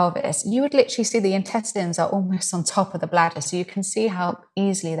abdomen and pelvis, you would literally see the intestines are almost on top of the bladder. So you can see how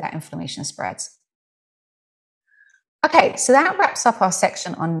easily that inflammation spreads. Okay, so that wraps up our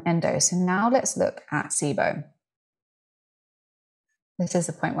section on endo. So now let's look at SIBO. This is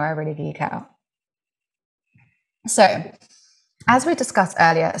the point where I really geek out. So, as we discussed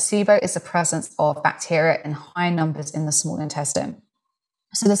earlier, SIBO is the presence of bacteria in high numbers in the small intestine.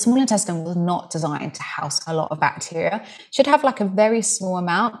 So the small intestine was not designed to house a lot of bacteria. It should have like a very small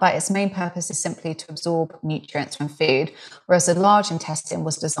amount, but its main purpose is simply to absorb nutrients from food, whereas the large intestine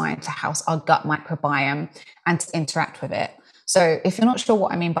was designed to house our gut microbiome and to interact with it. So if you're not sure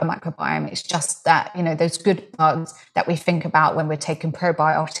what I mean by microbiome, it's just that, those good bugs that we think about when we're taking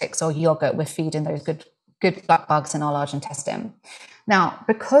probiotics or yogurt, we're feeding those good gut bugs in our large intestine. Now,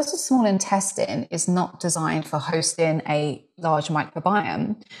 because the small intestine is not designed for hosting a large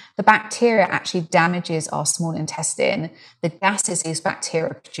microbiome, the bacteria actually damages our small intestine. The gases these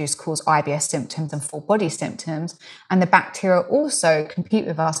bacteria produce cause IBS symptoms and full body symptoms. And the bacteria also compete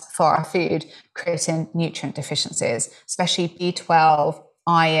with us for our food, creating nutrient deficiencies, especially B12,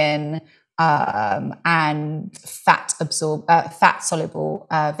 iron, and fat-soluble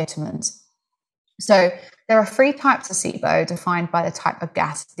vitamins. So there are 3 types of SIBO defined by the type of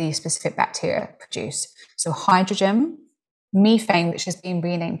gas these specific bacteria produce. So hydrogen, methane, which has been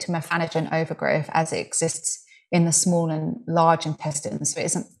renamed to methanogen overgrowth as it exists in the small and large intestines, so it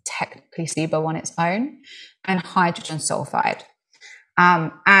isn't technically SIBO on its own, and hydrogen sulfide.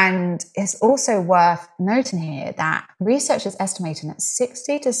 And it's also worth noting here that research is estimating that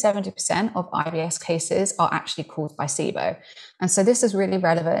 60 to 70% of IBS cases are actually caused by SIBO. And so this is really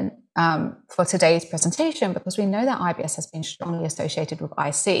relevant for today's presentation because we know that IBS has been strongly associated with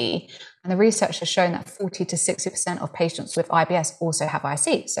IC. And the research has shown that 40 to 60% of patients with IBS also have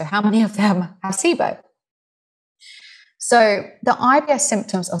IC. So how many of them have SIBO? So the IBS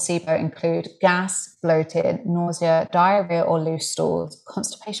symptoms of SIBO include gas, bloating, nausea, diarrhea or loose stools,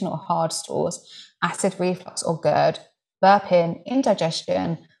 constipation or hard stools, acid reflux or GERD, burping,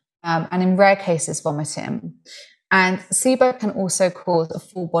 indigestion, and in rare cases, vomiting. And SIBO can also cause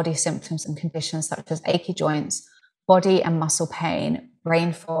full body symptoms and conditions such as achy joints, body and muscle pain,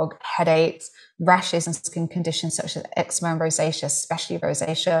 brain fog, headaches, rashes and skin conditions such as eczema and rosacea, especially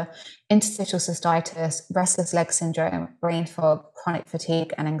rosacea, interstitial cystitis, restless leg syndrome, brain fog, chronic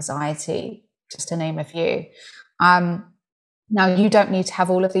fatigue, and anxiety, just to name a few. Now, you don't need to have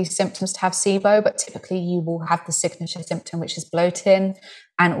all of these symptoms to have SIBO, but typically you will have the signature symptom, which is bloating,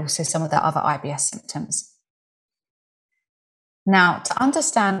 and also some of the other IBS symptoms. Now, to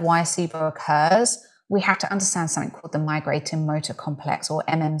understand why SIBO occurs, we have to understand something called the migrating motor complex, or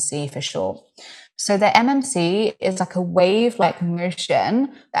MMC for short. So the MMC is like a wave-like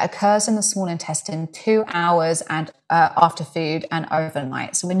motion that occurs in the small intestine 2 hours and after food and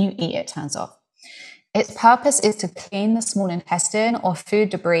overnight. So when you eat, it turns off. Its purpose is to clean the small intestine or food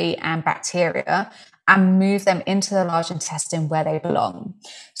debris and bacteria and move them into the large intestine where they belong.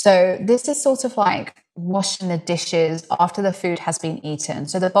 So this is sort of like washing the dishes after the food has been eaten.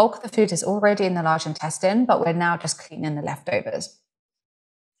 So the bulk of the food is already in the large intestine, but we're now just cleaning the leftovers.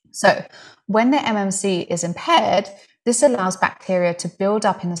 So when the MMC is impaired, this allows bacteria to build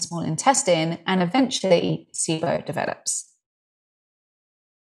up in the small intestine and eventually SIBO develops.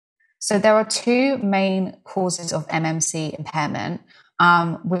 So there are 2 main causes of MMC impairment,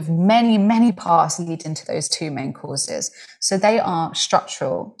 with many, many paths leading to those 2 main causes. So they are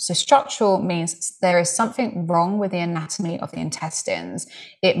structural. So structural means there is something wrong with the anatomy of the intestines.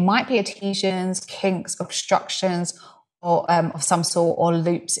 It might be adhesions, kinks, obstructions, or of some sort, or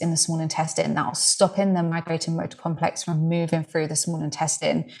loops in the small intestine that are stopping the migrating motor complex from moving through the small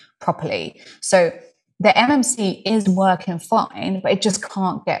intestine properly. So the MMC is working fine, but it just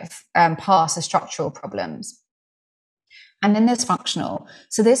can't get past the structural problems. And then there's functional.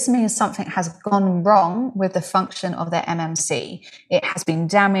 So this means something has gone wrong with the function of the MMC. It has been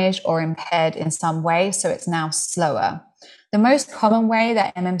damaged or impaired in some way, so it's now slower. The most common way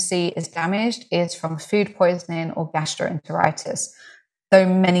that MMC is damaged is from food poisoning or gastroenteritis, though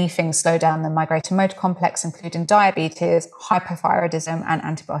many things slow down the migrating motor complex, including diabetes, hypothyroidism, and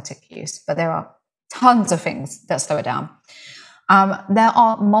antibiotic use. But there are tons of things that slow it down. There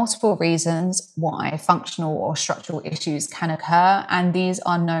are multiple reasons why functional or structural issues can occur, and these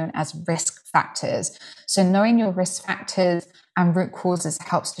are known as risk factors. So knowing your risk factors and root causes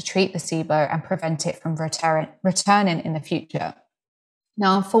helps to treat the SIBO and prevent it from returning in the future.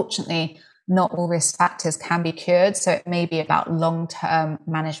 Now, unfortunately, not all risk factors can be cured, so it may be about long-term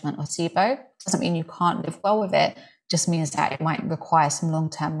management of SIBO. Doesn't mean you can't live well with it, just means that it might require some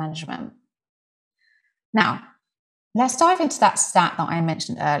long-term management. Now, let's dive into that stat that I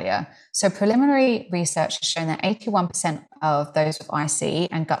mentioned earlier. So preliminary research has shown that 81% of those with IC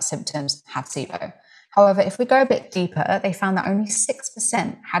and gut symptoms have SIBO. However, if we go a bit deeper, they found that only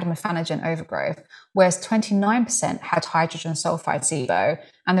 6% had methanogen overgrowth, whereas 29% had hydrogen sulfide SIBO,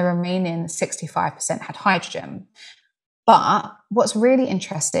 and the remaining 65% had hydrogen. But what's really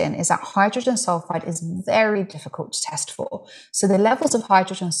interesting is that hydrogen sulfide is very difficult to test for. So the levels of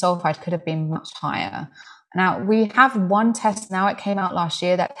hydrogen sulfide could have been much higher. Now, we have one test now, it came out last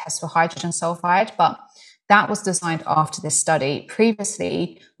year, that tests for hydrogen sulfide, but that was designed after this study.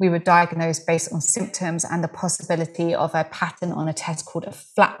 Previously, we were diagnosed based on symptoms and the possibility of a pattern on a test called a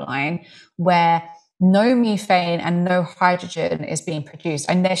flatline, where no methane and no hydrogen is being produced.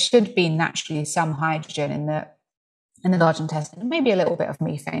 And there should be naturally some hydrogen in the large intestine, maybe a little bit of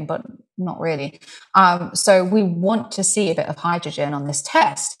methane, but not really. So we want to see a bit of hydrogen on this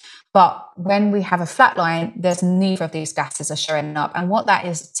test. But when we have a flatline, there's neither of these gases are showing up. And what that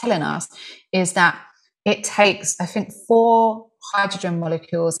is telling us is that it takes, I think, 4 hydrogen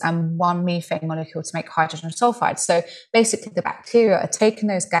molecules and 1 methane molecule to make hydrogen sulfide. So basically the bacteria are taking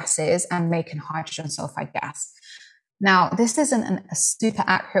those gases and making hydrogen sulfide gas. Now, this isn't a super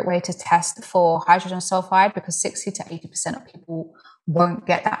accurate way to test for hydrogen sulfide because 60 to 80% of people won't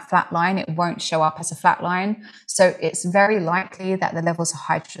get that flat line. It won't show up as a flat line. So it's very likely that the levels of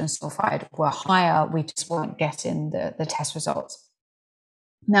hydrogen sulfide were higher. We just weren't getting the test results.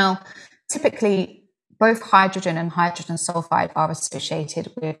 Now, typically, both hydrogen and hydrogen sulfide are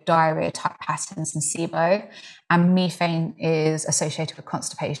associated with diarrhea type patterns in SIBO, and methane is associated with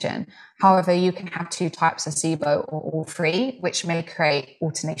constipation. However, you can have 2 types of SIBO or all 3, which may create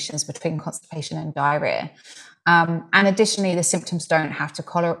alternations between constipation and diarrhea. And additionally, the symptoms don't have to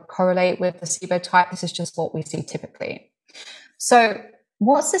correlate with the SIBO type. This is just what we see typically. So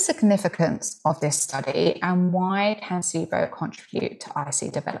what's the significance of this study, and why can SIBO contribute to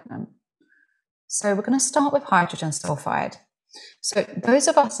IC development? So we're going to start with hydrogen sulfide. So those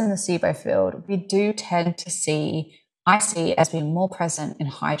of us in the SIBO field, we do tend to see IC as being more present in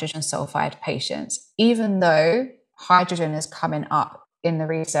hydrogen sulfide patients, even though hydrogen is coming up in the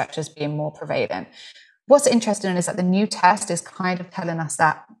research as being more prevalent. What's interesting is that the new test is kind of telling us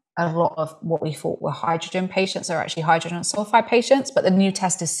that a lot of what we thought were hydrogen patients are actually hydrogen sulfide patients, but the new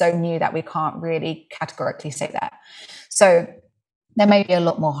test is so new that we can't really categorically say that. So there may be a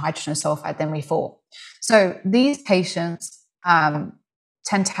lot more hydrogen sulfide than we thought. So these patients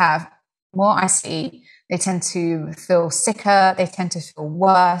tend to have more IC, they tend to feel sicker, they tend to feel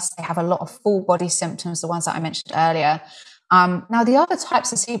worse, they have a lot of full body symptoms, the ones that I mentioned earlier. Now, the other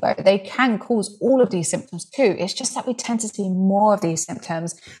types of SIBO, they can cause all of these symptoms too. It's just that we tend to see more of these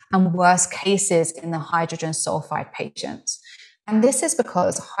symptoms and worse cases in the hydrogen sulfide patients. And this is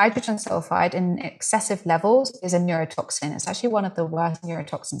because hydrogen sulfide in excessive levels is a neurotoxin. It's actually one of the worst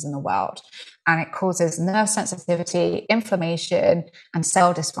neurotoxins in the world. And it causes nerve sensitivity, inflammation, and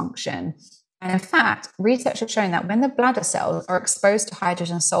cell dysfunction. And in fact, research has shown that when the bladder cells are exposed to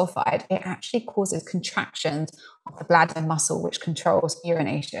hydrogen sulfide, it actually causes contractions of the bladder muscle, which controls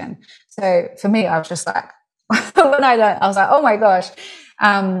urination. So for me, I was just like, when I learned, I was like, oh my gosh,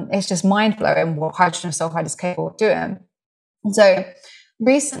 it's just mind blowing what hydrogen sulfide is capable of doing. So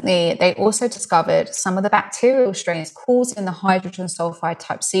recently, they also discovered some of the bacterial strains causing the hydrogen sulfide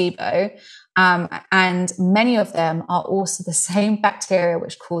type SIBO, and many of them are also the same bacteria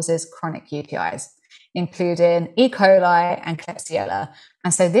which causes chronic UTIs, including E. coli and Klebsiella.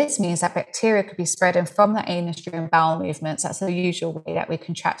 And so this means that bacteria could be spreading from the anus during bowel movements. That's the usual way that we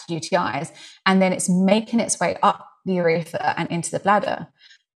contract UTIs. And then it's making its way up the urethra and into the bladder.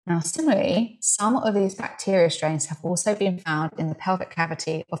 Now, similarly, some of these bacteria strains have also been found in the pelvic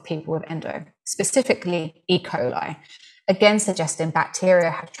cavity of people with endo, specifically E. coli, again suggesting bacteria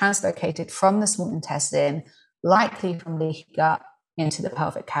have translocated from the small intestine, likely from leaky gut, into the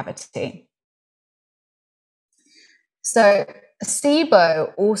pelvic cavity. So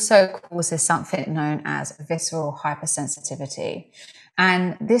SIBO also causes something known as visceral hypersensitivity.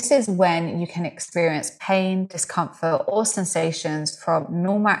 And this is when you can experience pain, discomfort, or sensations from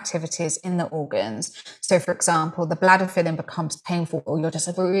normal activities in the organs. So, for example, the bladder filling becomes painful, or you're just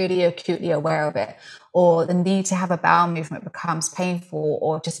really acutely aware of it, or the need to have a bowel movement becomes painful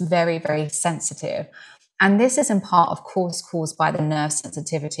or just very, very sensitive. And this is in part, of course, caused by the nerve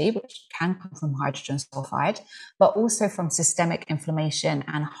sensitivity, which can come from hydrogen sulfide, but also from systemic inflammation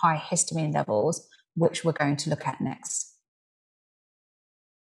and high histamine levels, which we're going to look at next.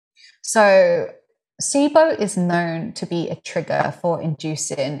 So SIBO is known to be a trigger for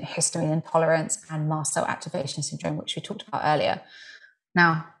inducing histamine intolerance and mast cell activation syndrome, which we talked about earlier.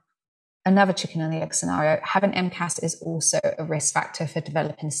 Now, another chicken and the egg scenario, having MCAS is also a risk factor for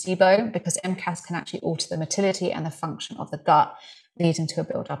developing SIBO because MCAS can actually alter the motility and the function of the gut, leading to a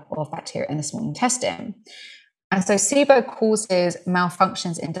buildup of bacteria in the small intestine. And so SIBO causes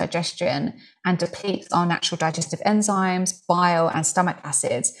malfunctions in digestion and depletes our natural digestive enzymes, bile, and stomach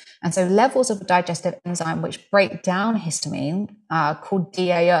acids. And so levels of a digestive enzyme which break down histamine, called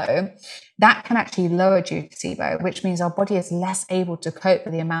DAO, that can actually lower due to SIBO, which means our body is less able to cope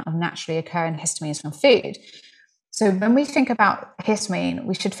with the amount of naturally occurring histamines from food. So when we think about histamine,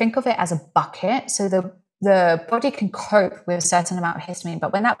 we should think of it as a bucket. So the body can cope with a certain amount of histamine,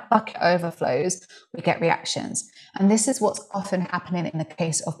 but when that bucket overflows, we get reactions. And this is what's often happening in the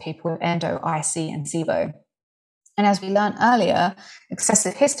case of people with endo, IC, and SIBO. And as we learned earlier,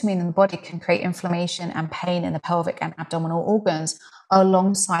 excessive histamine in the body can create inflammation and pain in the pelvic and abdominal organs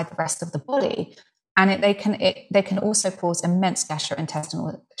alongside the rest of the body. And they can also cause immense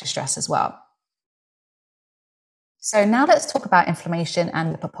gastrointestinal distress as well. So now let's talk about inflammation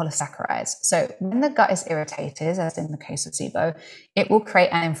and lipopolysaccharides. So when the gut is irritated, as in the case of SIBO, it will create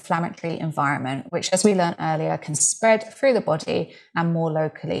an inflammatory environment, which, as we learned earlier, can spread through the body and more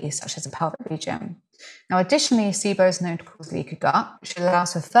locally, such as the pelvic region. Now, additionally, SIBO is known to cause leaky gut, which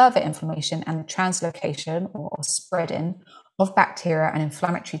allows for further inflammation and the translocation or spreading of bacteria and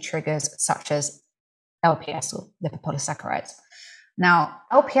inflammatory triggers such as LPS or lipopolysaccharides. Now,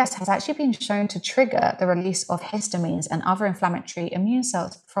 LPS has actually been shown to trigger the release of histamines and other inflammatory immune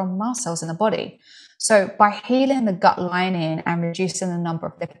cells from mast cells in the body. So by healing the gut lining and reducing the number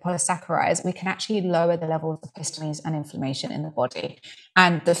of lipopolysaccharides, we can actually lower the levels of histamines and inflammation in the body.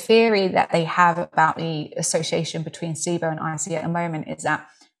 And the theory that they have about the association between SIBO and IC at the moment is that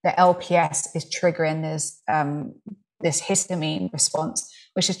the LPS is triggering this histamine response,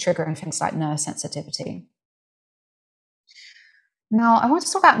 which is triggering things like nerve sensitivity. Now, I want to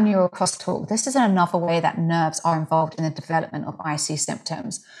talk about neural crosstalk. This is another way that nerves are involved in the development of IC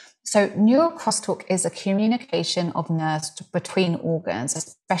symptoms. So neural crosstalk is a communication of nerves between organs,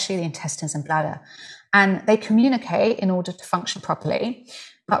 especially the intestines and bladder. And they communicate in order to function properly.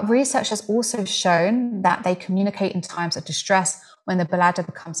 But research has also shown that they communicate in times of distress when the bladder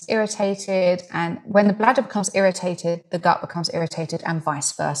becomes irritated. And when the bladder becomes irritated, the gut becomes irritated and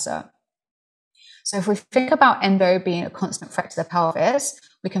vice versa. So if we think about endo being a constant threat to the pelvis,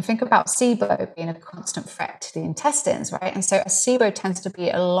 we can think about SIBO being a constant threat to the intestines, right? And so as SIBO tends to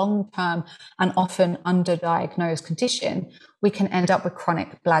be a long-term and often underdiagnosed condition, we can end up with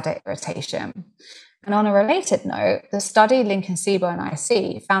chronic bladder irritation. And on a related note, the study linking SIBO and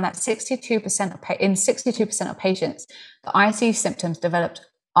IC found that 62% of patients, the IC symptoms developed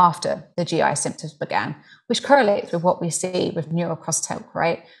after the GI symptoms began, which correlates with what we see with neural crosstalk,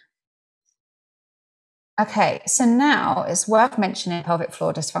 right? Okay, so now it's worth mentioning pelvic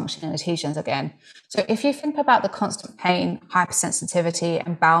floor dysfunction and adhesions again. So if you think about the constant pain, hypersensitivity,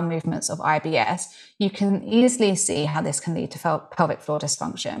 and bowel movements of IBS, you can easily see how this can lead to pelvic floor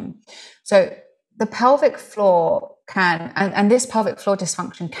dysfunction. So the pelvic floor and this pelvic floor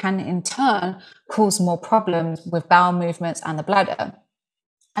dysfunction can in turn cause more problems with bowel movements and the bladder.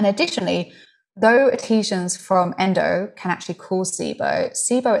 And additionally, though adhesions from endo can actually cause SIBO,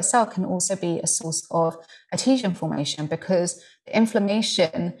 SIBO itself can also be a source of adhesion formation because the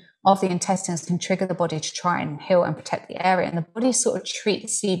inflammation of the intestines can trigger the body to try and heal and protect the area. And the body sort of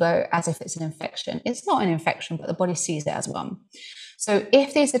treats SIBO as if it's an infection. It's not an infection, but the body sees it as one. So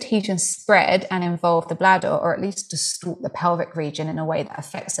if these adhesions spread and involve the bladder, or at least distort the pelvic region in a way that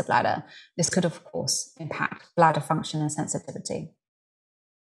affects the bladder, this could, of course, impact bladder function and sensitivity.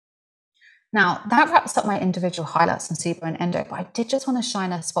 Now, that wraps up my individual highlights on SIBO and endo, but I did just want to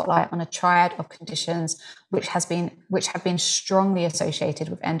shine a spotlight on a triad of conditions which have been strongly associated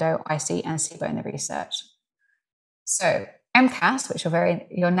with endo, IC, and SIBO in the research. So MCAS, which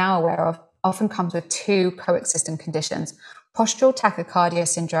you're now aware of, often comes with two coexisting conditions: postural tachycardia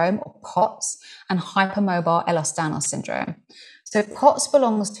syndrome, or POTS, and hypermobile Ehlers-Danlos syndrome. So POTS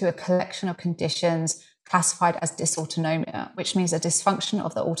belongs to a collection of conditions classified as dysautonomia, which means a dysfunction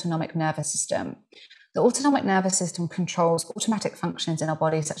of the autonomic nervous system. The autonomic nervous system controls automatic functions in our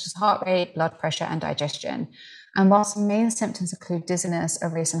body, such as heart rate, blood pressure, and digestion. And whilst the main symptoms include dizziness, a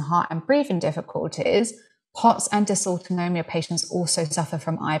race in heart, and breathing difficulties, POTS and dysautonomia patients also suffer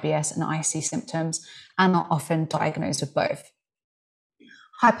from IBS and IC symptoms, and are often diagnosed with both.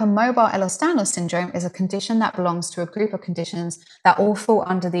 Hypermobile Ehlers-Danlos syndrome is a condition that belongs to a group of conditions that all fall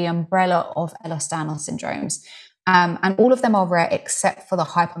under the umbrella of Ehlers-Danlos syndromes. And all of them are rare except for the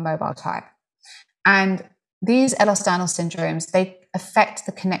hypermobile type. And these Ehlers-Danlos syndromes, they affect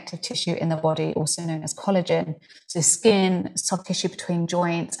the connective tissue in the body, also known as collagen, so skin, soft tissue between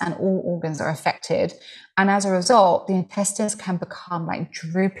joints, and all organs are affected. And as a result, the intestines can become like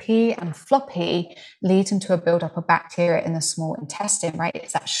droopy and floppy, leading to a buildup of bacteria in the small intestine, right?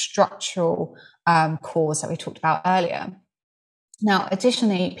 It's that structural cause that we talked about earlier. Now,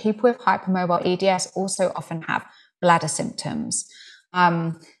 additionally, people with hypermobile EDS also often have bladder symptoms.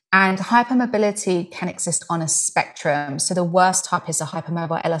 And hypermobility can exist on a spectrum. So the worst type is the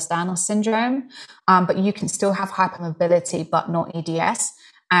hypermobile Ehlers-Danlos syndrome, but you can still have hypermobility but not EDS.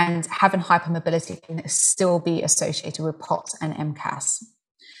 And having hypermobility can still be associated with POTS and MCAS.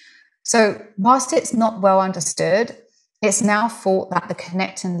 So whilst it's not well understood, it's now thought that the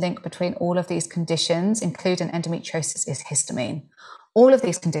connecting link between all of these conditions, including endometriosis, is histamine. All of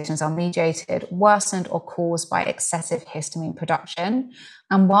these conditions are mediated, worsened, or caused by excessive histamine production.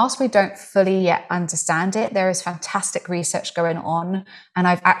 And whilst we don't fully yet understand it, there is fantastic research going on. And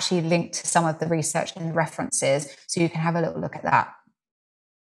I've actually linked to some of the research in the references, so you can have a little look at that.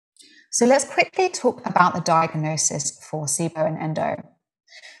 So let's quickly talk about the diagnosis for SIBO and endo.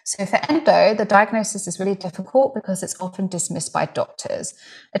 So for endo, the diagnosis is really difficult because it's often dismissed by doctors.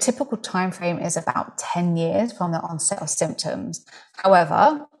 A typical time frame is about 10 years from the onset of symptoms.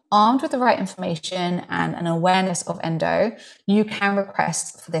 However, armed with the right information and an awareness of endo, you can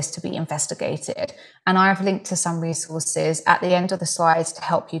request for this to be investigated. And I've linked to some resources at the end of the slides to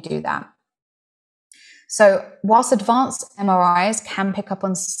help you do that. So whilst advanced MRIs can pick up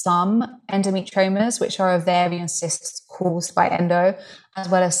on some endometriomas, which are ovarian cysts caused by endo, as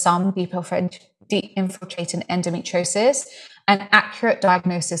well as some deep infiltrating endometriosis, an accurate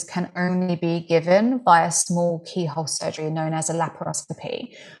diagnosis can only be given via small keyhole surgery known as a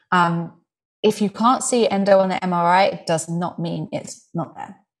laparoscopy. If you can't see endo on the MRI, it does not mean it's not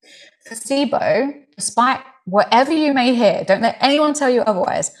there. For SIBO, despite whatever you may hear, don't let anyone tell you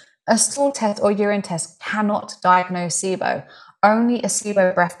otherwise, a stool test or urine test cannot diagnose SIBO. Only a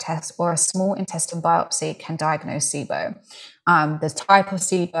SIBO breath test or a small intestine biopsy can diagnose SIBO, the type of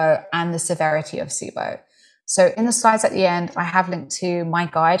SIBO and the severity of SIBO. So in the slides at the end, I have linked to my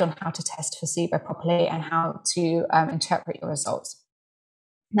guide on how to test for SIBO properly and how to interpret your results.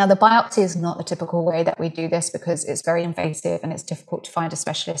 Now, the biopsy is not the typical way that we do this because it's very invasive and it's difficult to find a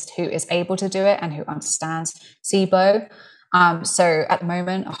specialist who is able to do it and who understands SIBO. So at the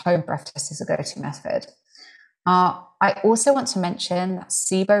moment, a home breath test is a go-to method. I also want to mention that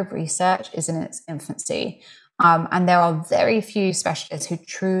SIBO research is in its infancy, and there are very few specialists who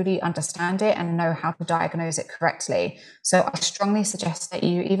truly understand it and know how to diagnose it correctly. So I strongly suggest that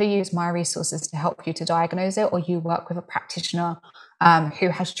you either use my resources to help you to diagnose it, or you work with a practitioner who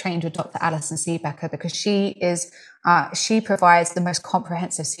has trained with Dr. Alison Siebecker, because she provides the most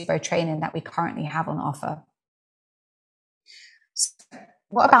comprehensive SIBO training that we currently have on offer. So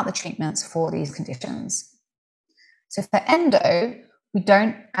what about the treatments for these conditions? So for endo, we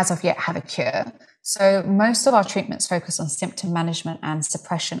don't as of yet have a cure. So most of our treatments focus on symptom management and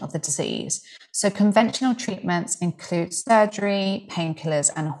suppression of the disease. So conventional treatments include surgery, painkillers,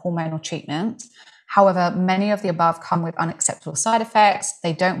 and hormonal treatments. However, many of the above come with unacceptable side effects.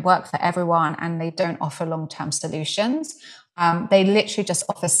 They don't work for everyone, and they don't offer long-term solutions. They literally just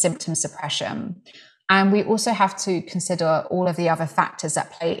offer symptom suppression. And we also have to consider all of the other factors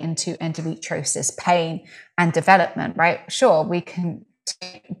that play into endometriosis, pain, and development, right? Sure, we can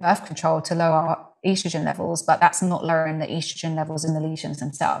take birth control to lower our estrogen levels, but that's not lowering the estrogen levels in the lesions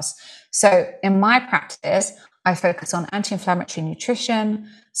themselves. So in my practice, I focus on anti-inflammatory nutrition,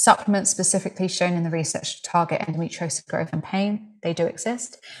 supplements specifically shown in the research to target endometriosis growth and pain. They do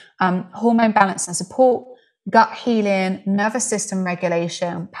exist. Hormone balance and support, gut healing, nervous system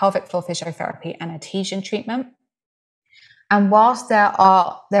regulation, pelvic floor physiotherapy, and adhesion treatment. And whilst there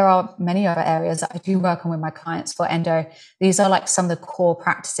are many other areas that I do work on with my clients for endo, these are like some of the core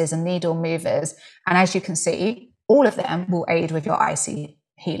practices and needle movers. And as you can see, all of them will aid with your IC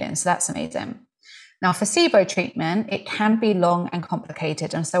healing. So that's amazing. Now, for SIBO treatment, it can be long and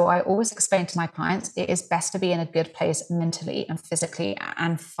complicated. And so I always explain to my clients, it is best to be in a good place mentally and physically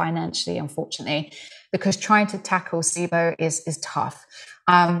and financially, unfortunately, because trying to tackle SIBO is tough.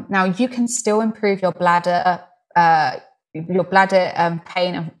 Now, you can still improve your bladder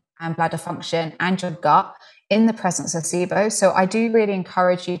pain and bladder function and your gut in the presence of SIBO. So I do really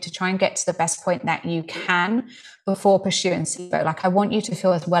encourage you to try and get to the best point that you can before pursuing SIBO. Like, I want you to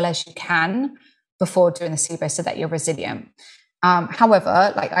feel as well as you can before doing the SIBO so that you're resilient.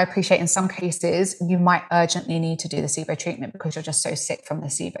 However, like I appreciate in some cases, you might urgently need to do the SIBO treatment because you're just so sick from the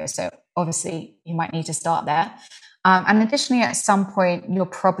SIBO. So obviously you might need to start there. And additionally, at some point,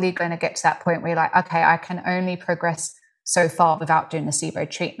 you're probably going to get to that point where you're like, okay, I can only progress so far without doing the SIBO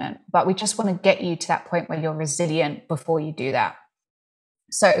treatment. But we just want to get you to that point where you're resilient before you do that.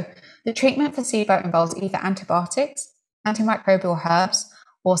 So the treatment for SIBO involves either antibiotics, antimicrobial herbs,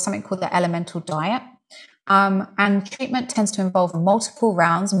 or something called the elemental diet. And treatment tends to involve multiple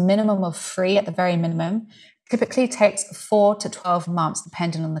rounds, minimum of 3 at the very minimum. Typically takes 4 to 12 months,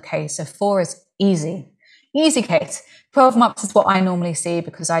 depending on the case. So 4 is easy case. 12 months is what I normally see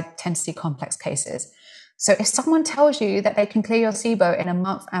because I tend to see complex cases. So if someone tells you that they can clear your SIBO in a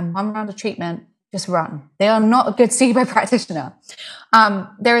month and 1 round of treatment, just run. They are not a good SIBO practitioner.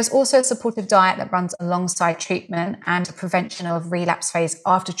 There is also a supportive diet that runs alongside treatment and a prevention of relapse phase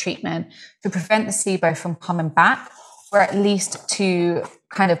after treatment to prevent the SIBO from coming back, or at least to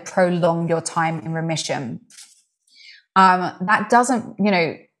kind of prolong your time in remission. That doesn't,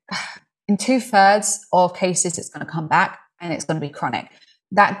 in 2/3 of cases, it's going to come back and it's going to be chronic.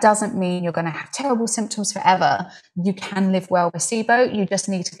 That doesn't mean you're going to have terrible symptoms forever. You can live well with SIBO. You just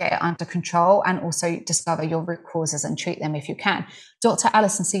need to get it under control and also discover your root causes and treat them if you can. Dr.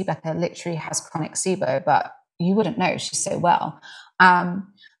 Alison Siebecker literally has chronic SIBO, but you wouldn't know, she's so well.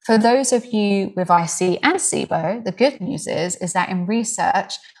 For those of you with IC and SIBO, the good news is that in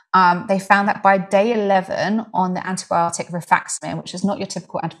research, they found that by day 11 on the antibiotic rifaximin, which is not your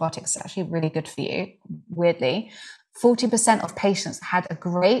typical antibiotic, it's actually really good for you, weirdly, 40% of patients had a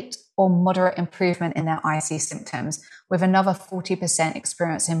great or moderate improvement in their IC symptoms, with another 40%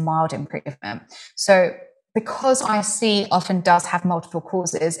 experiencing mild improvement. So because IC often does have multiple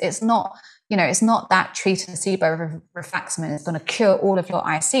causes, it's not that treating SIBO with rifaximin is going to cure all of your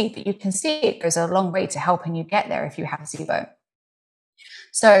IC, but you can see it goes a long way to helping you get there if you have SIBO.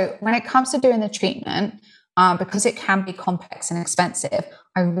 So when it comes to doing the treatment, because it can be complex and expensive,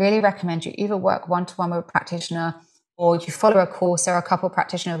 I really recommend you either work one-to-one with a practitioner, or you follow a course. There are a couple of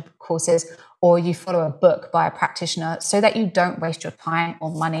practitioner courses, or you follow a book by a practitioner so that you don't waste your time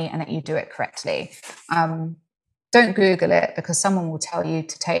or money and that you do it correctly. Don't Google it because someone will tell you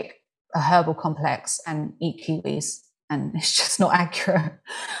to take a herbal complex and eat kiwis, and it's just not accurate.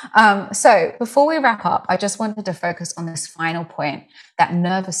 So before we wrap up, I just wanted to focus on this final point, that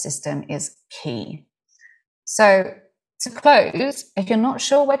nervous system is key. So to close, if you're not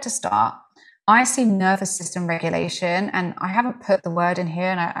sure where to start, I see nervous system regulation, and I haven't put the word in here,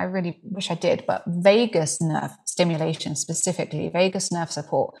 and I really wish I did, but vagus nerve stimulation, specifically vagus nerve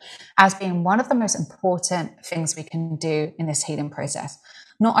support, as being one of the most important things we can do in this healing process.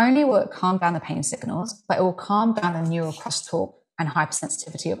 Not only will it calm down the pain signals, but it will calm down the neural crosstalk and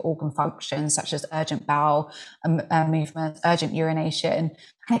hypersensitivity of organ functions, such as urgent bowel movements, urgent urination,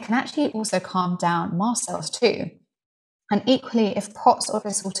 and it can actually also calm down mast cells too. And equally, if POTS or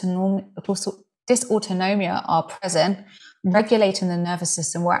dysautonomia are present, regulating the nervous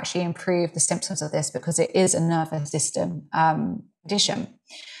system will actually improve the symptoms of this because it is a nervous system condition.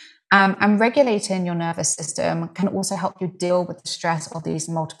 And regulating your nervous system can also help you deal with the stress of these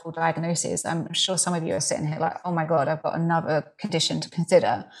multiple diagnoses. I'm sure some of you are sitting here like, oh my God, I've got another condition to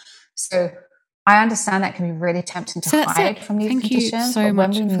consider. So I understand that can be really tempting to hide from these conditions, but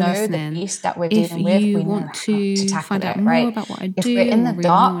when we know the piece that we're dealing with, we know how to tackle it, right? If we're in the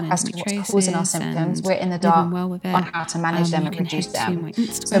dark as to what's causing our symptoms, we're in the dark on how to manage them and reduce them.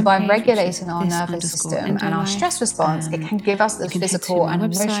 So by regulating our nervous system and our stress response, it can give us the physical and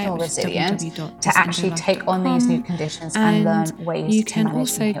emotional resilience to actually take on these new conditions and learn ways to manage them. You can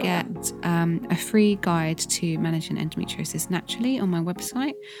also get a free guide to managing endometriosis naturally on my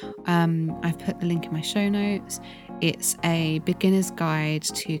website. I've put the link in my show notes. It's a beginner's guide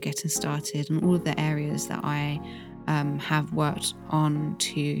to getting started on all of the areas that I have worked on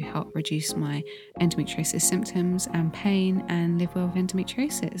to help reduce my endometriosis symptoms and pain and live well with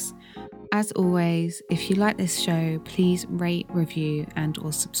endometriosis. As always, if you like this show, please rate, review, and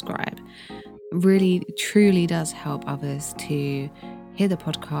or subscribe. It really, truly does help others to hear the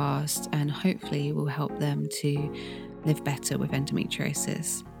podcast and hopefully will help them to live better with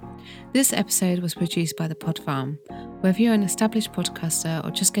endometriosis. This episode was produced by The Pod Farm. Whether you're an established podcaster or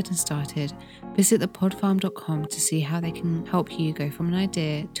just getting started, visit thepodfarm.com to see how they can help you go from an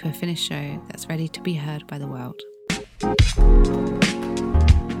idea to a finished show that's ready to be heard by the world.